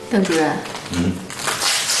邓主任，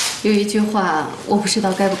有一句话我不知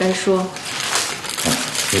道该不该说。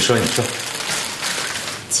你说，你说。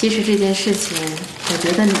其实这件事情，我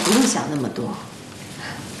觉得你不用想那么多。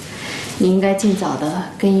你应该尽早的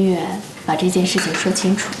跟医院把这件事情说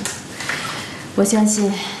清楚。我相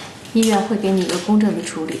信，医院会给你一个公正的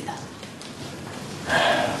处理的。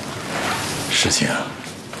事情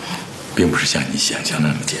并不是像你想象的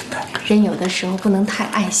那么简单。人有的时候不能太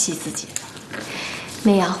爱惜自己了，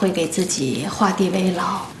那样会给自己画地为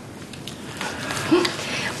牢。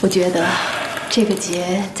我觉得这个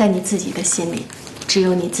结在你自己的心里，只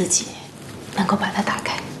有你自己能够把它打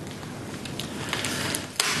开。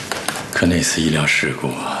可那次医疗事故，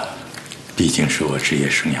毕竟是我职业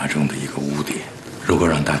生涯中的一个污点。如果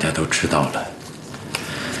让大家都知道了，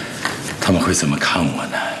他们会怎么看我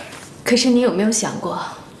呢？可是你有没有想过，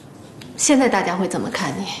现在大家会怎么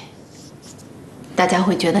看你？大家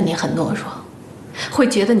会觉得你很懦弱，会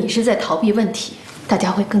觉得你是在逃避问题，大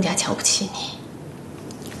家会更加瞧不起你。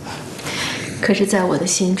可是，在我的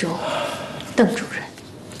心中，邓主任、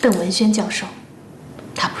邓文轩教授，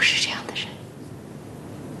他不是这样的人。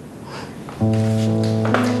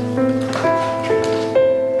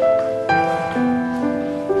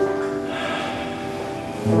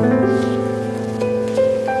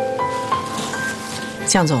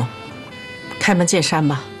向总，开门见山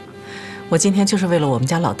吧，我今天就是为了我们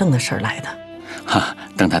家老邓的事儿来的。哈，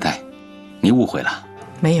邓太太，你误会了。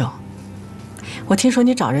没有，我听说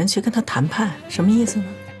你找人去跟他谈判，什么意思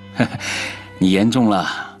呢？你言重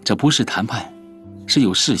了，这不是谈判，是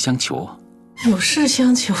有事相求。有事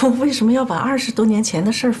相求，为什么要把20多年前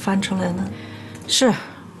的事儿翻出来呢？是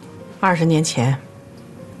，20年前，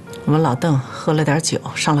我们老邓喝了点酒，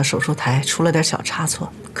上了手术台，出了点小差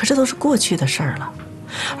错，可这都是过去的事儿了。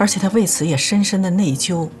而且他为此也深深的内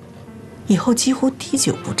疚，以后几乎滴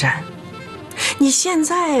酒不沾。你现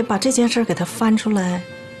在把这件事给他翻出来，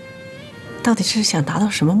到底是想达到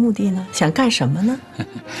什么目的呢？想干什么呢？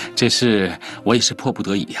这事我也是迫不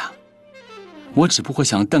得已呀。我只不过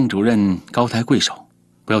想邓主任高抬贵手，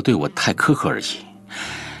不要对我太苛刻而已。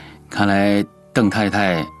看来邓太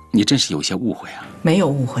太，你真是有些误会啊。没有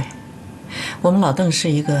误会，我们老邓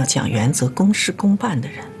是一个讲原则、公事公办的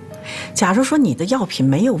人。假如说你的药品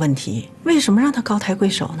没有问题，为什么让他高抬贵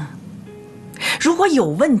手呢？如果有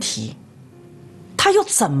问题，他又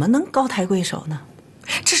怎么能高抬贵手呢？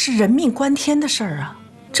这是人命关天的事儿啊，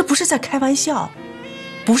这不是在开玩笑，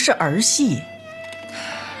不是儿戏。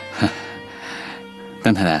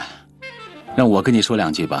邓太太，让我跟你说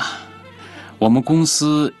两句吧。我们公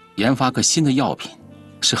司研发个新的药品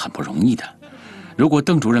是很不容易的，如果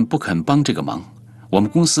邓主任不肯帮这个忙，我们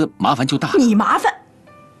公司麻烦就大了。你麻烦？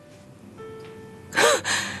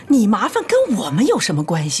你麻烦跟我们有什么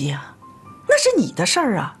关系啊？那是你的事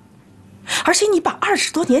儿啊！而且你把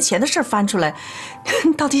20多年前的事儿翻出来，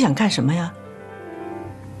你到底想干什么呀？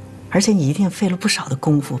而且你一定费了不少的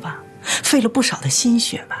功夫吧，费了不少的心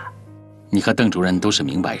血吧？你和邓主任都是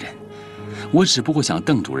明白人，我只不过想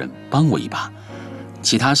邓主任帮我一把，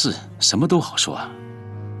其他事什么都好说啊。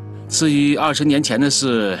至于20年前的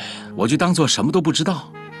事，我就当做什么都不知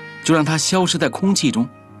道，就让它消失在空气中。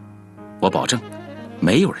我保证，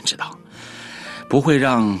没有人知道，不会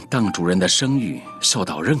让邓主任的声誉受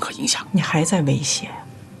到任何影响。你还在威胁，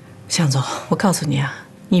向总，我告诉你啊，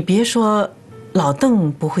你别说老邓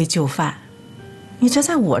不会就范，你这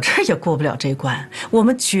在我这儿也过不了这关。我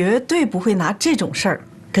们绝对不会拿这种事儿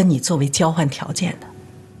跟你作为交换条件的。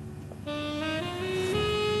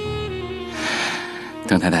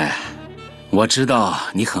邓太太，我知道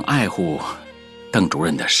你很爱护邓主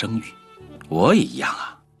任的声誉，我也一样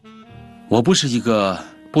啊。我不是一个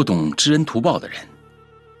不懂知恩图报的人。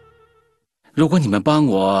如果你们帮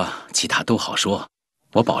我，其他都好说，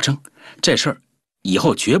我保证这事儿以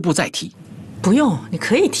后绝不再提。不用，你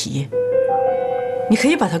可以提，你可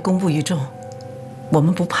以把它公布于众，我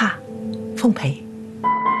们不怕，奉陪。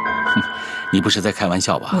你不是在开玩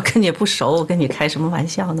笑吧？我跟你不熟，我跟你开什么玩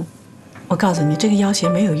笑呢？我告诉你，这个要挟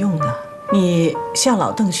没有用的。你向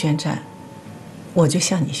老邓宣战，我就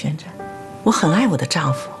向你宣战。我很爱我的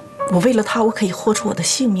丈夫，我为了他，我可以豁出我的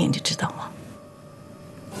性命，你知道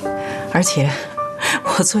吗？而且，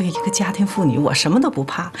我作为一个家庭妇女，我什么都不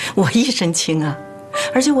怕，我一身轻啊。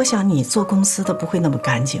而且我想，你做公司的不会那么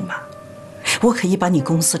干净吧？我可以把你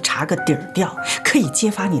公司查个底儿掉，可以揭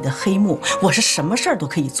发你的黑幕，我是什么事儿都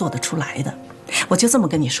可以做得出来的。我就这么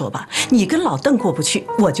跟你说吧，你跟老邓过不去，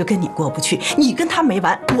我就跟你过不去；你跟他没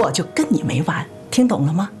完，我就跟你没完。听懂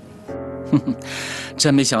了吗？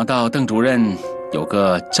真没想到邓主任有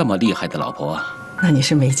个这么厉害的老婆啊！那你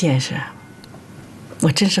是没见识，我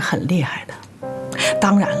真是很厉害的。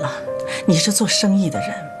当然了，你是做生意的人，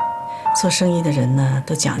做生意的人呢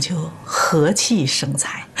都讲究和气生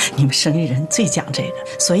财，你们生意人最讲这个。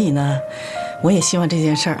所以呢，我也希望这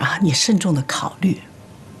件事儿啊，你慎重的考虑，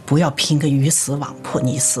不要拼个鱼死网破，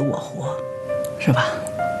你死我活，是吧？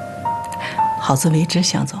好自为之，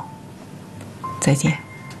向总。再见。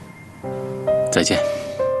再见。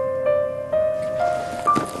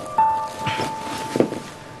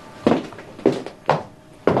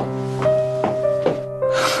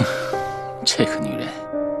这个女人，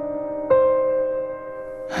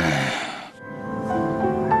唉。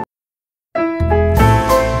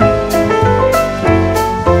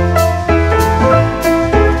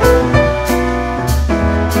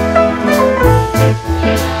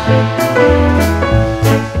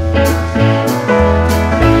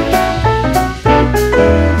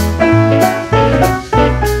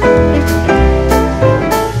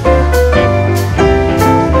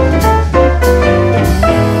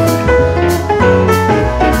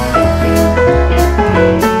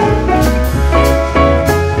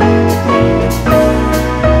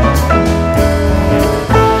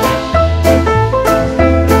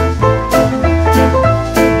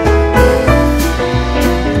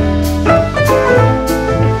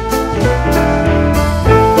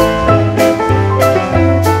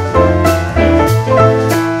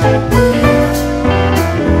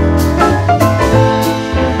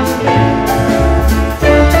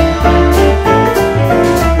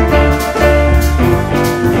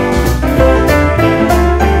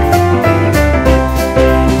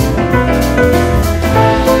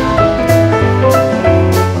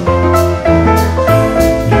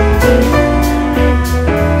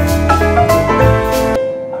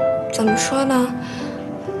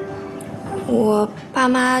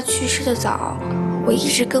去世的早，我一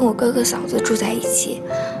直跟我哥哥嫂子住在一起，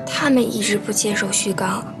他们一直不接受旭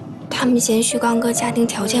刚，他们嫌旭刚哥家庭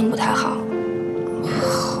条件不太好。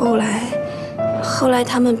后来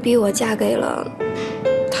他们逼我嫁给了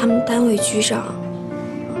他们单位局长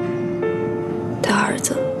的儿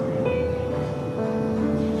子。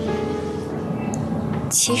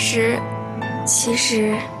其实，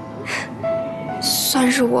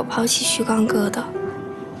算是我抛弃旭刚哥的。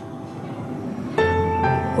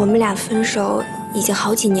我们俩分手已经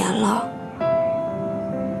好几年了，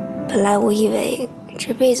本来我以为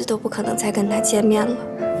这辈子都不可能再跟他见面了，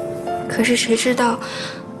可是谁知道，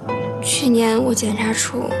去年我检查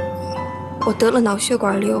出我得了脑血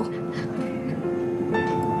管瘤，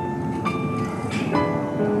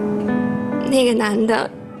那个男的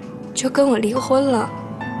就跟我离婚了，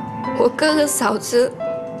我哥哥嫂子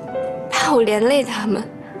怕我连累他们，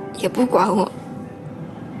也不管我，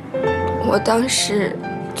我当时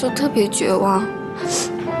就特别绝望，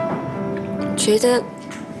觉得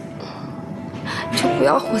就不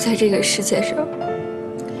要活在这个世界上。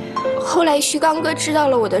后来旭刚哥知道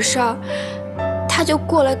了我的事儿，他就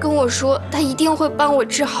过来跟我说，他一定会帮我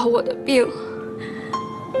治好我的病。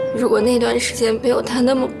如果那段时间没有他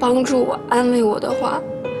那么帮助我、安慰我的话，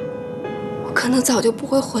我可能早就不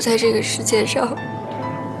会活在这个世界上。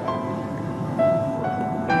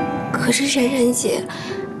可是珊珊姐，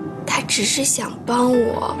她只是想帮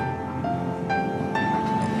我，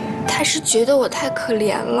她是觉得我太可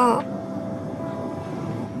怜了。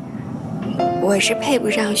我是配不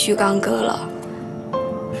上旭刚哥了，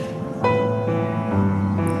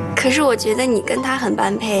可是我觉得你跟他很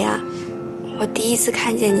般配啊。我第一次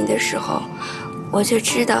看见你的时候，我就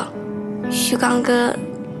知道旭刚哥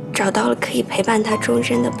找到了可以陪伴他终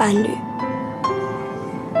身的伴侣，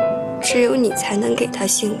只有你才能给他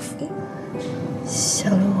幸福。小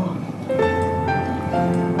鹿，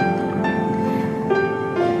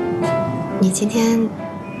你今天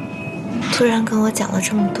突然跟我讲了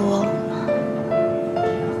这么多，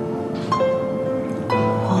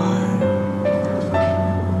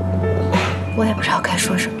我也不知道该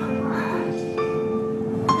说什么。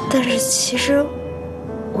但是其实，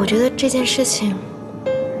我觉得这件事情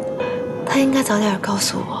他应该早点告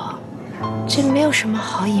诉我，这没有什么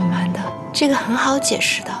好隐瞒的，这个很好解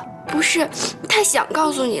释的。不是，他想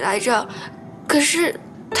告诉你来着，可是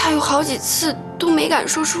他有好几次都没敢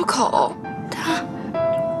说出口，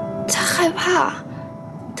他害怕，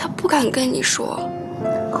他不敢跟你说。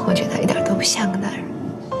我觉得他一点都不像个男人。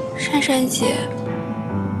珊珊姐，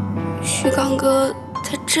徐刚哥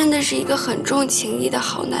他真的是一个很重情义的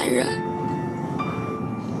好男人，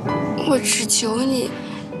我只求你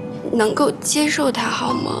能够接受他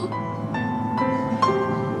好吗？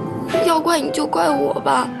要怪你就怪我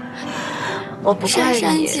吧。我不怪你，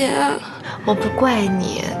珊珊姐，我不怪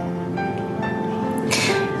你。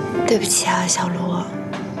对不起啊，小卢，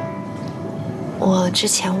我之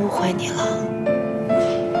前误会你了。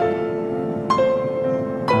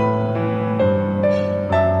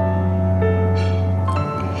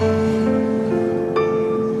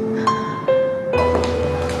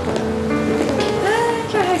哎，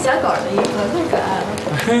这还是小狗的衣服，太可爱了。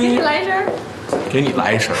给你来一身。给你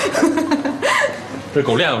来一身。这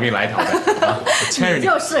狗链子我给你来一条呗，啊，我牵着你。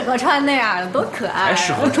就适合穿那样的，多可爱。还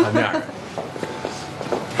适合穿那样的。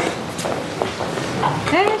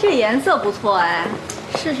哎，这颜色不错哎，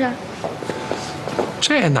试试。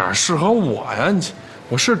这哪适合我呀？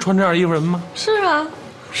我是穿这样衣服人吗？是啊，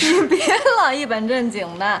你别老一本正经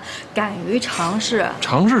的，敢于尝试。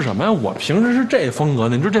尝试什么呀？我平时是这风格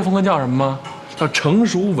的，你知道这风格叫什么吗？叫成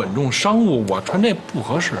熟稳重商务。我穿这不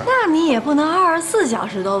合适。那你也不能24小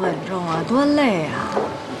时都稳重啊，多累啊！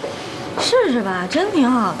试试吧，真挺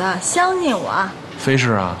好的，相信我。非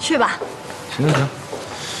是啊？去吧。行，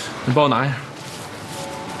你帮我拿一下。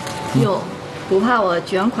哟，不怕我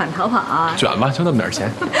卷款逃跑啊？卷吧，就那么点钱。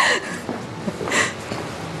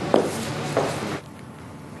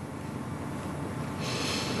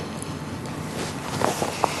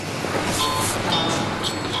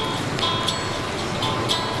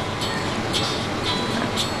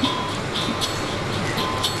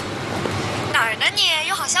哪儿呢你？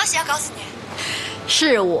有好消息要告诉你。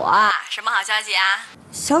是我，什么好消息啊？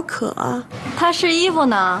小可，他试衣服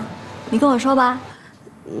呢，你跟我说吧。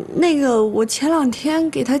那个我前2天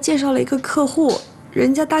给他介绍了一个客户，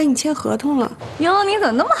人家答应签合同了。哟，你怎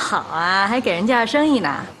么那么好啊？还给人介绍生意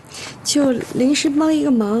呢？就临时帮一个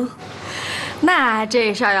忙。那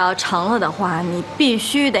这事儿要成了的话，你必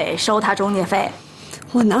须得收他中介费。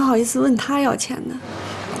我哪好意思问他要钱呢？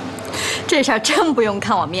这事儿真不用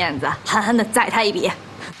看我面子，狠狠地宰他一笔。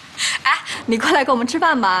哎，你过来跟我们吃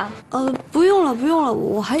饭吧。不用了，不用了，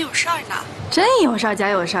我还有事儿呢。真有事儿假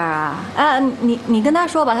有事儿啊？你跟他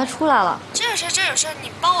说吧，他出来了。真有事儿，真有事儿，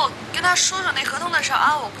你帮我跟他说说那合同的事儿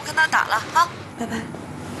啊，我不跟他打了，好，拜拜。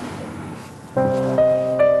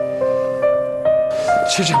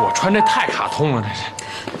这我穿这太卡通了，这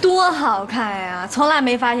是。多好看呀！从来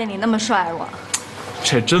没发现你那么帅过。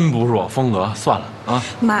这真不是我风格，算了啊。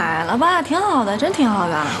买了吧，挺好的，真挺好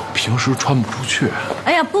的。平时穿不出去。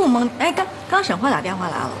哎呀，不蒙，哎，刚沈焕打电话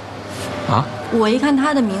来了。啊？我一看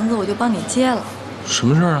他的名字，我就帮你接了。什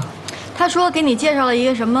么事啊？他说给你介绍了一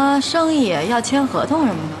个什么生意，要签合同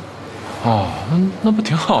什么的。哦，那不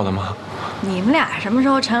挺好的吗？你们俩什么时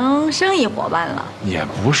候成生意伙伴了？也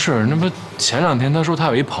不是，那不前2天他说他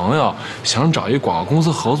有一朋友想找一广告公司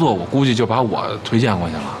合作，我估计就把我推荐过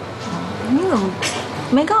去了。你怎么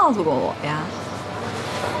没告诉过我呀？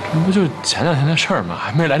那不就前2天的事儿吗？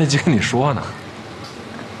还没来得及跟你说呢。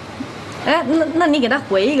哎，那你给他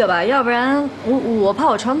回一个吧，要不然我怕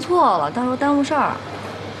我传错了，到时候耽误事儿。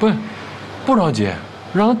不着急，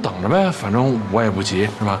让他等着呗，反正我也不急，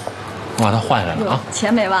是吧？我把它换下来了啊。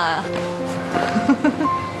钱没忘啊？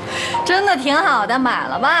真的挺好的，买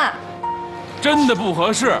了吧？真的不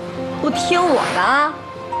合适，不听我的啊！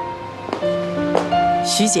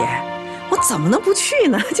徐姐，我怎么能不去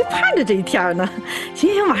呢？就盼着这一天呢。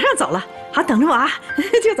行，马上走了，好，等着我啊，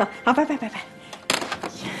就走，好，拜拜。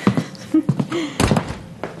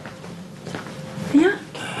哎呀，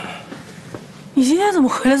你今天怎么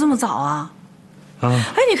回来这么早啊？哎，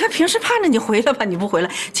你看平时盼着你回来吧，你不回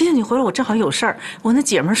来。今天你回来，我正好有事儿。我那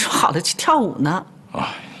姐们说好了去跳舞呢。啊，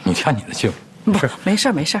你跳你的去吧。不，没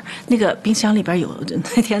事。那个冰箱里边有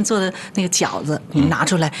那天做的那个饺子，你拿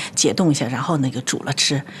出来解冻一下，然后那个煮了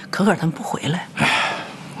吃。可他们不回来。哎，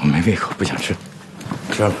我没胃口，不想吃，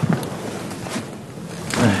吃了。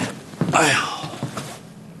哎呀，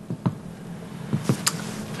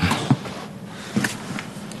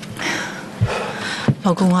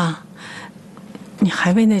老公啊。你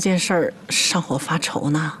还为那件事儿上火发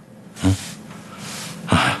愁呢？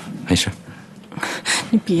没事。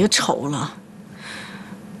你别愁了。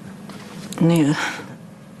那个，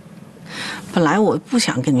本来我不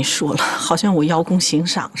想跟你说了，好像我邀功行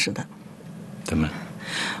赏似的。怎么？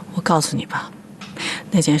我告诉你吧，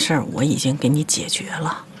那件事儿我已经给你解决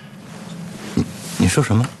了。你说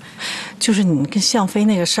什么？就是你跟向飞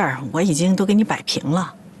那个事儿，我已经都给你摆平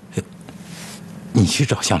了。你去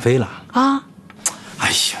找向飞了？啊！哎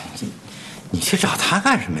呀，你去找他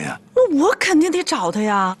干什么呀？那我肯定得找他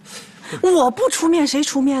呀。我不出面，谁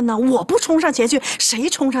出面呢？我不冲上前去，谁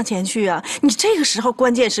冲上前去啊？你这个时候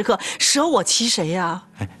关键时刻，舍我其谁呀？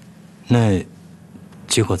哎，那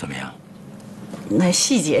结果怎么样？那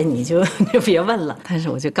细节你就别问了。但是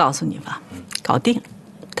我就告诉你吧，搞定，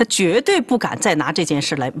他绝对不敢再拿这件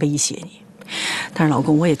事来威胁你。但是老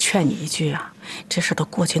公，我也劝你一句啊，这事都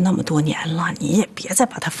过去那么多年了，你也别再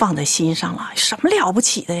把它放在心上了。什么了不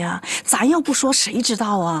起的呀？咱要不说，谁知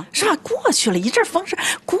道啊？是吧？过去了，一阵风是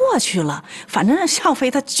过去了。反正向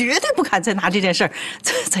飞他绝对不敢再拿这件事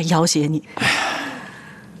再要挟你。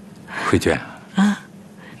慧娟啊，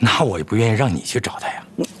那我也不愿意让你去找他呀。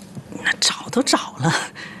那找都找了，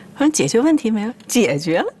反正解决问题没了，解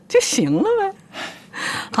决了就行了呗。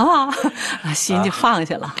好不好？心就放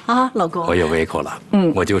下了啊，老公。我有胃口了，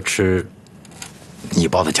我就吃你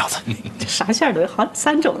包的饺子。啥馅儿都有，好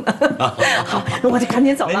3种呢。好，那我就赶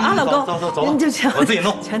紧走了啊，老公。走，就我自己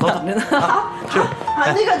弄，全等着呢。好，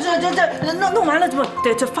那个这弄完了不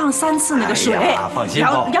得这放3次那个水，放心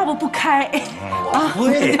吧，要不开。啊，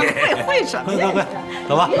会什么呀？快，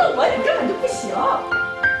走吧。没有我，你根本就不行。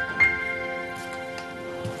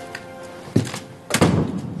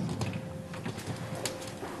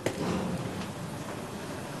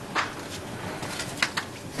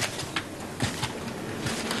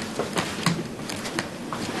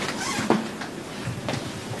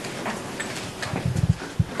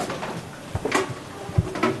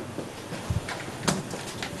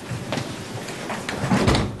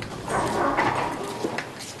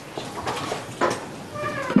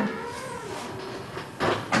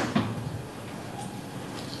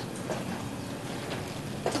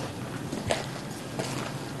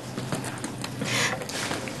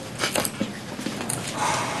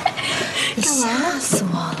吓死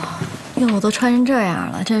我了！哟，我都穿成这样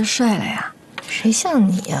了，这是睡了呀？谁像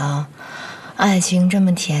你呀？爱情这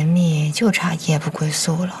么甜蜜，就差夜不归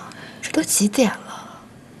宿了。这都几点了？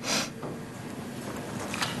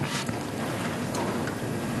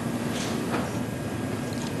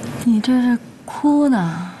你这是哭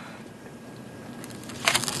呢？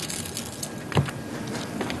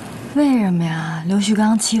为什么呀？刘旭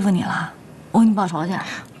刚欺负你了？我给你报仇去？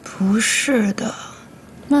不是的。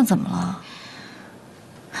那怎么了？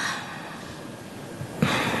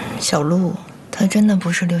小璐，她真的不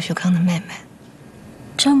是刘旭刚的妹妹。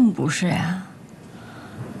真不是呀？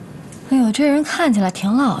哎呦，这人看起来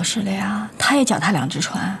挺老实的呀，他也脚踏2只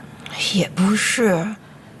船。也不是，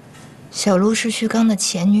小璐是旭刚的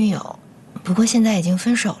前女友，不过现在已经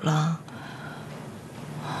分手了。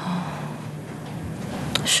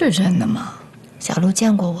是真的吗？小璐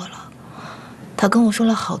见过我了，她跟我说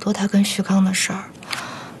了好多她跟旭刚的事儿。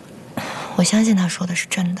我相信她说的是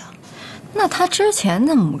真的。那她之前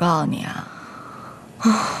怎么不告诉你啊？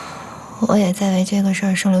我也在为这个事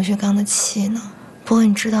儿生刘旭刚的气呢。不过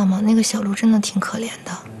你知道吗？那个小璐真的挺可怜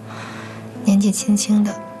的，年纪轻轻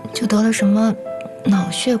的就得了什么脑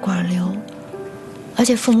血管瘤，而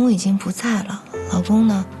且父母已经不在了，老公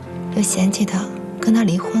呢又嫌弃她，跟她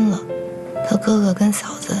离婚了，她哥哥跟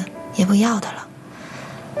嫂子也不要她了。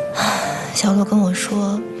小璐跟我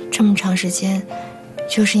说，这么长时间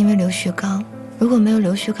就是因为刘旭刚，如果没有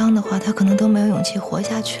刘旭刚的话，她可能都没有勇气活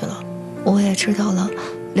下去了。我也知道了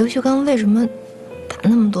刘旭刚为什么打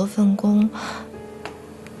那么多份工，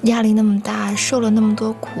压力那么大，受了那么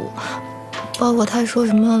多苦，包括他说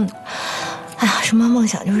什么，哎呀，什么梦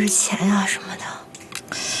想就是钱啊什么的，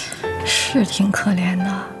是挺可怜的。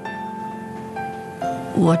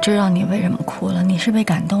我知道你为什么哭了，你是被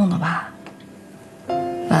感动的吧？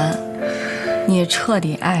完，你彻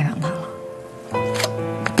底爱上他了。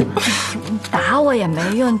你打我也没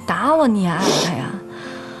用，你打我你也爱他呀。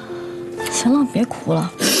行了，别哭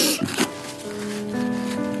了。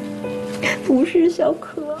不是小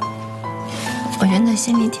可，我真的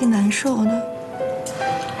心里挺难受的。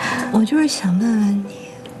我就是想问问你，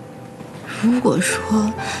如果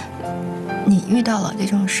说你遇到了这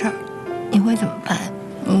种事儿，你会怎么办？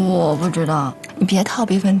我不知道，你别逃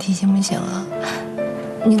避问题行不行啊？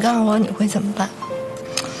你告诉我你会怎么办？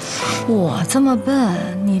我这么笨，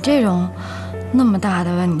你这种那么大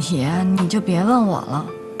的问题，你就别问我了。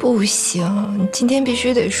不行，你今天必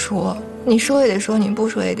须得说。你说也得说，你不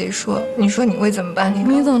说也得说。你说你会怎么办？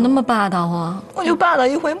你怎么那么霸道啊？我就霸道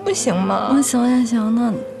一回不行吗？行，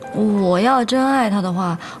那我要真爱他的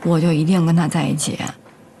话，我就一定跟他在一起。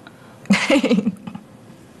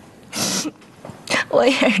我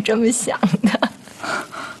也是这么想的。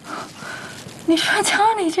你说瞧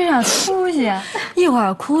你这点出息，一会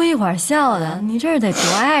儿哭一会儿笑的，你这是得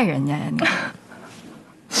多爱人家呀你？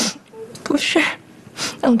不是，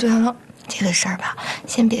对了，这个事儿吧，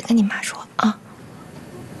先别跟你妈说啊。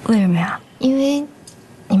为什么呀？因为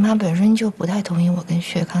你妈本身就不太同意我跟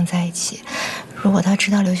薛刚在一起，如果她知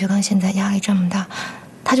道刘薛刚现在压力这么大，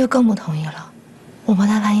她就更不同意了。我怕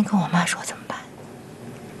她万一跟我妈说怎么办？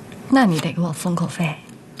那你得给我封口费。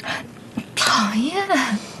讨厌，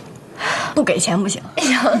不给钱不行。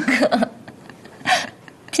小可，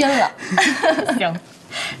拼了。行，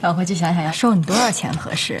让我回去想想要收你多少钱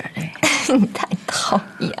合适。你太讨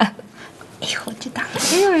厌了。哎呦，这大！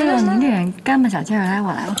哎呦呦，您这人干巴小劲儿，来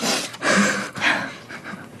我来吧。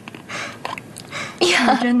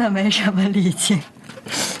呀，真的没什么力气。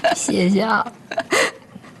谢谢啊。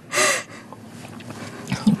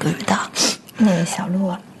你不知道，那个小陆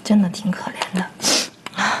啊，真的挺可怜的。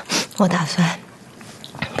我打算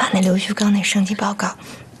把那刘旭刚那升级报告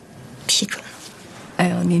批准了。哎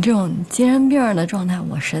呦，你这种精神病的状态，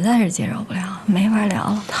我实在是接受不了，没法聊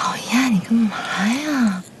了。讨厌，你干嘛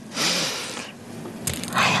呀？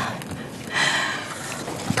哎呀，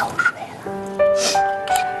偷睡了。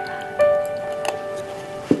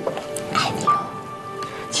爱你哦，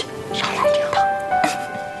去上来这套。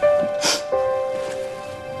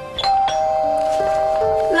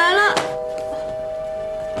来了。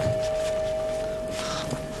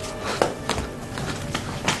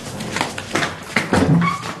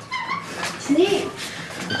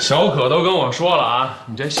小可都跟我说了啊，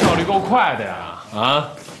你这效率够快的呀啊！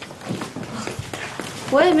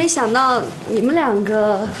我也没想到你们两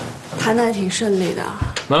个谈得还挺顺利的。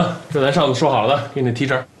这咱上次说好了的，给你提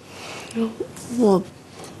成。我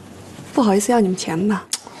不好意思要你们钱吧？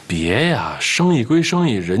别呀，生意归生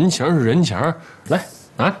意，人情是人情。来，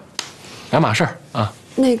拿，两码事儿啊。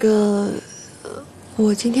那个，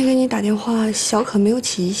我今天给你打电话，小可没有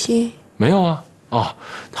起疑心。没有啊。哦，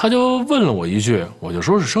他就问了我一句，我就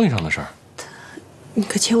说是生意上的事儿。你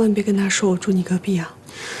可千万别跟他说我住你隔壁啊！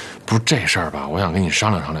不是这事儿吧？我想跟你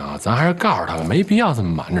商量商量啊，咱还是告诉他吧，没必要这么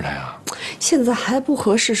瞒着他呀。现在还不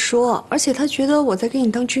合适说，而且他觉得我在给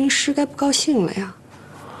你当军师，该不高兴了呀。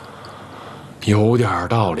有点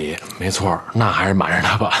道理，没错，那还是瞒着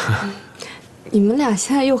他吧。你们俩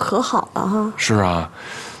现在又和好了哈？是啊，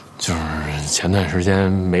就是前段时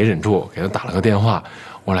间没忍住，给他打了个电话。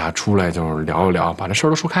我俩出来就是聊一聊，把这事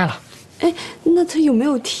儿都说开了。哎，那他有没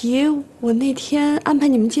有提我那天安排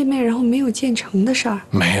你们见面，然后没有见成的事儿？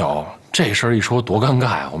没有，这事儿一说多尴尬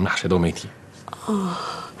呀，我们俩谁都没提。哦，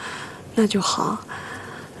那就好。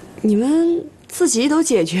你们自己都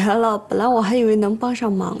解决了，本来我还以为能帮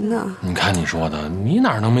上忙呢。你看你说的，你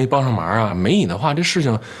哪能没帮上忙啊？没你的话，这事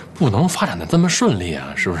情不能发展的这么顺利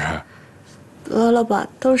啊，是不是？得了吧，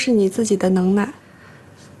都是你自己的能耐。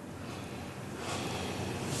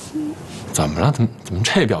怎么了？怎么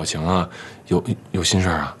这表情啊？有心事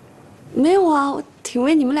儿啊？没有啊，我挺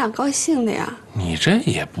为你们俩高兴的呀。你这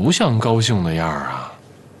也不像高兴的样儿啊。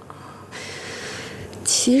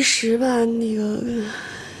其实吧，那个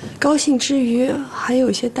高兴之余还有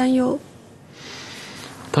一些担忧。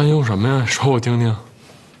担忧什么呀？说我听听。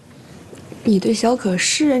你对小可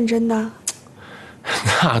是认真的？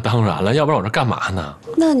那当然了，要不然我这干嘛呢？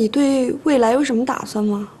那你对未来有什么打算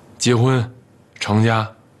吗？结婚，成家。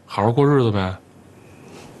好好过日子呗。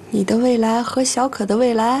你的未来和小可的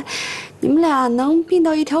未来，你们俩能并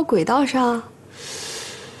到一条轨道上？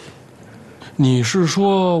你是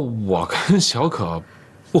说我跟小可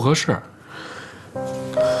不合适？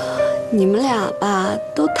你们俩吧，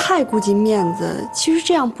都太顾及面子，其实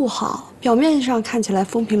这样不好。表面上看起来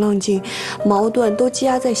风平浪静，矛盾都积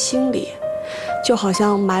压在心里，就好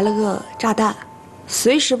像埋了个炸弹，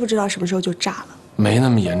随时不知道什么时候就炸了。没那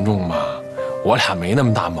么严重吧？我俩没那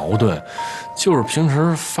么大矛盾，就是平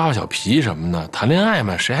时发发小脾气什么的。谈恋爱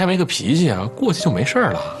嘛，谁还没个脾气啊？过去就没事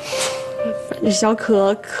了。反正小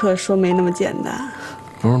可说没那么简单。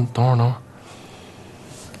不是，等会儿，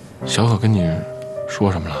小可跟你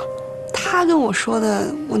说什么了？他跟我说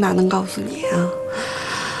的，我哪能告诉你啊？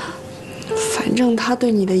反正他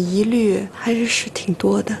对你的疑虑还是挺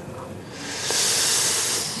多的。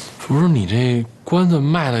不是你这关子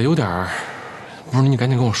卖的有点儿。不是你赶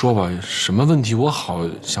紧跟我说吧，什么问题我好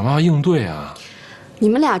想办法应对啊。你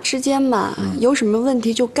们俩之间嘛，有什么问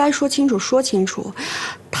题就该说清楚说清楚。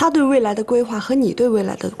他对未来的规划和你对未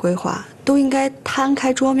来的规划都应该摊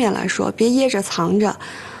开桌面来说，别掖着藏着。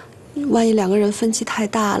万一两个人分歧太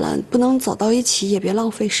大了，不能走到一起，也别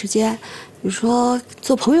浪费时间。你说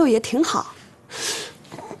做朋友也挺好。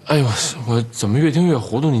哎呦，我怎么越听越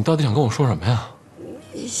糊涂？你到底想跟我说什么呀？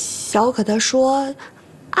小可他说，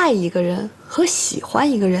爱一个人和喜欢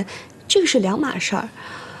一个人，这个是两码事儿。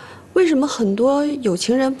为什么很多有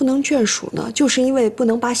情人不能眷属呢？就是因为不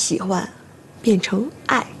能把喜欢变成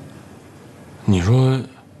爱。你说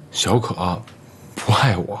小可不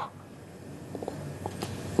爱我，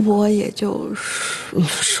我也就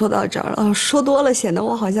说到这儿了。说多了显得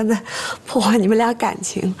我好像在破坏你们俩感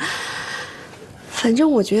情。反正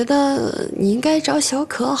我觉得你应该找小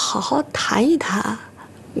可好好谈一谈，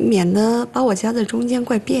免得把我夹在中间，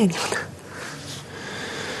怪别扭的。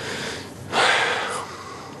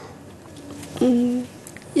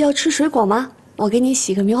要吃水果吗？我给你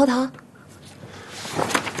洗个猕猴桃。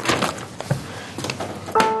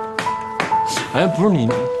哎，不是你，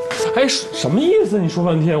哎，什么意思？你说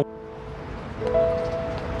半天。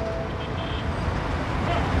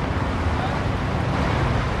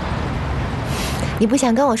你不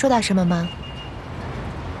想跟我说点什么吗？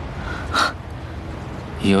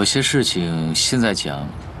有些事情现在讲，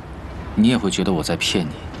你也会觉得我在骗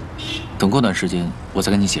你。等过段时间，我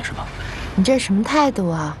再跟你解释吧。你这是什么态度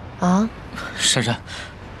啊？啊，珊珊，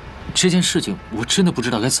这件事情我真的不知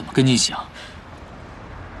道该怎么跟你讲。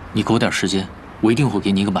你给我点时间，我一定会给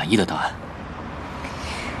你一个满意的答案。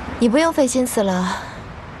你不用费心思了，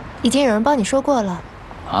已经有人帮你说过了。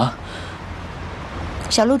啊？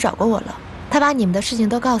小陆找过我了，他把你们的事情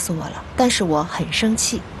都告诉我了，但是我很生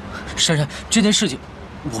气。珊珊，这件事情，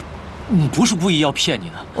我不是故意要骗你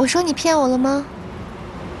的。我说你骗我了吗？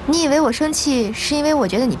你以为我生气是因为我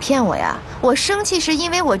觉得你骗我呀？我生气是因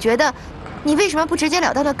为我觉得，你为什么不直截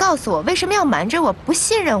了当的告诉我？为什么要瞒着我，不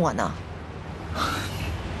信任我呢？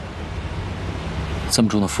这么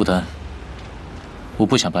重的负担，我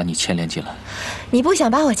不想把你牵连进来。你不想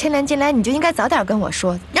把我牵连进来，你就应该早点跟我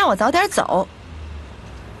说，让我早点走。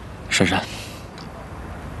珊珊，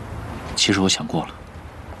其实我想过了，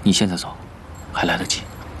你现在走，还来得及。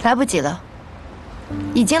来不及了，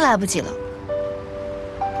已经来不及了。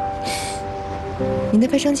你那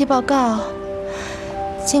份升级报告，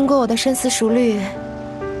经过我的深思熟虑，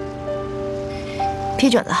批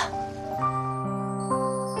准了。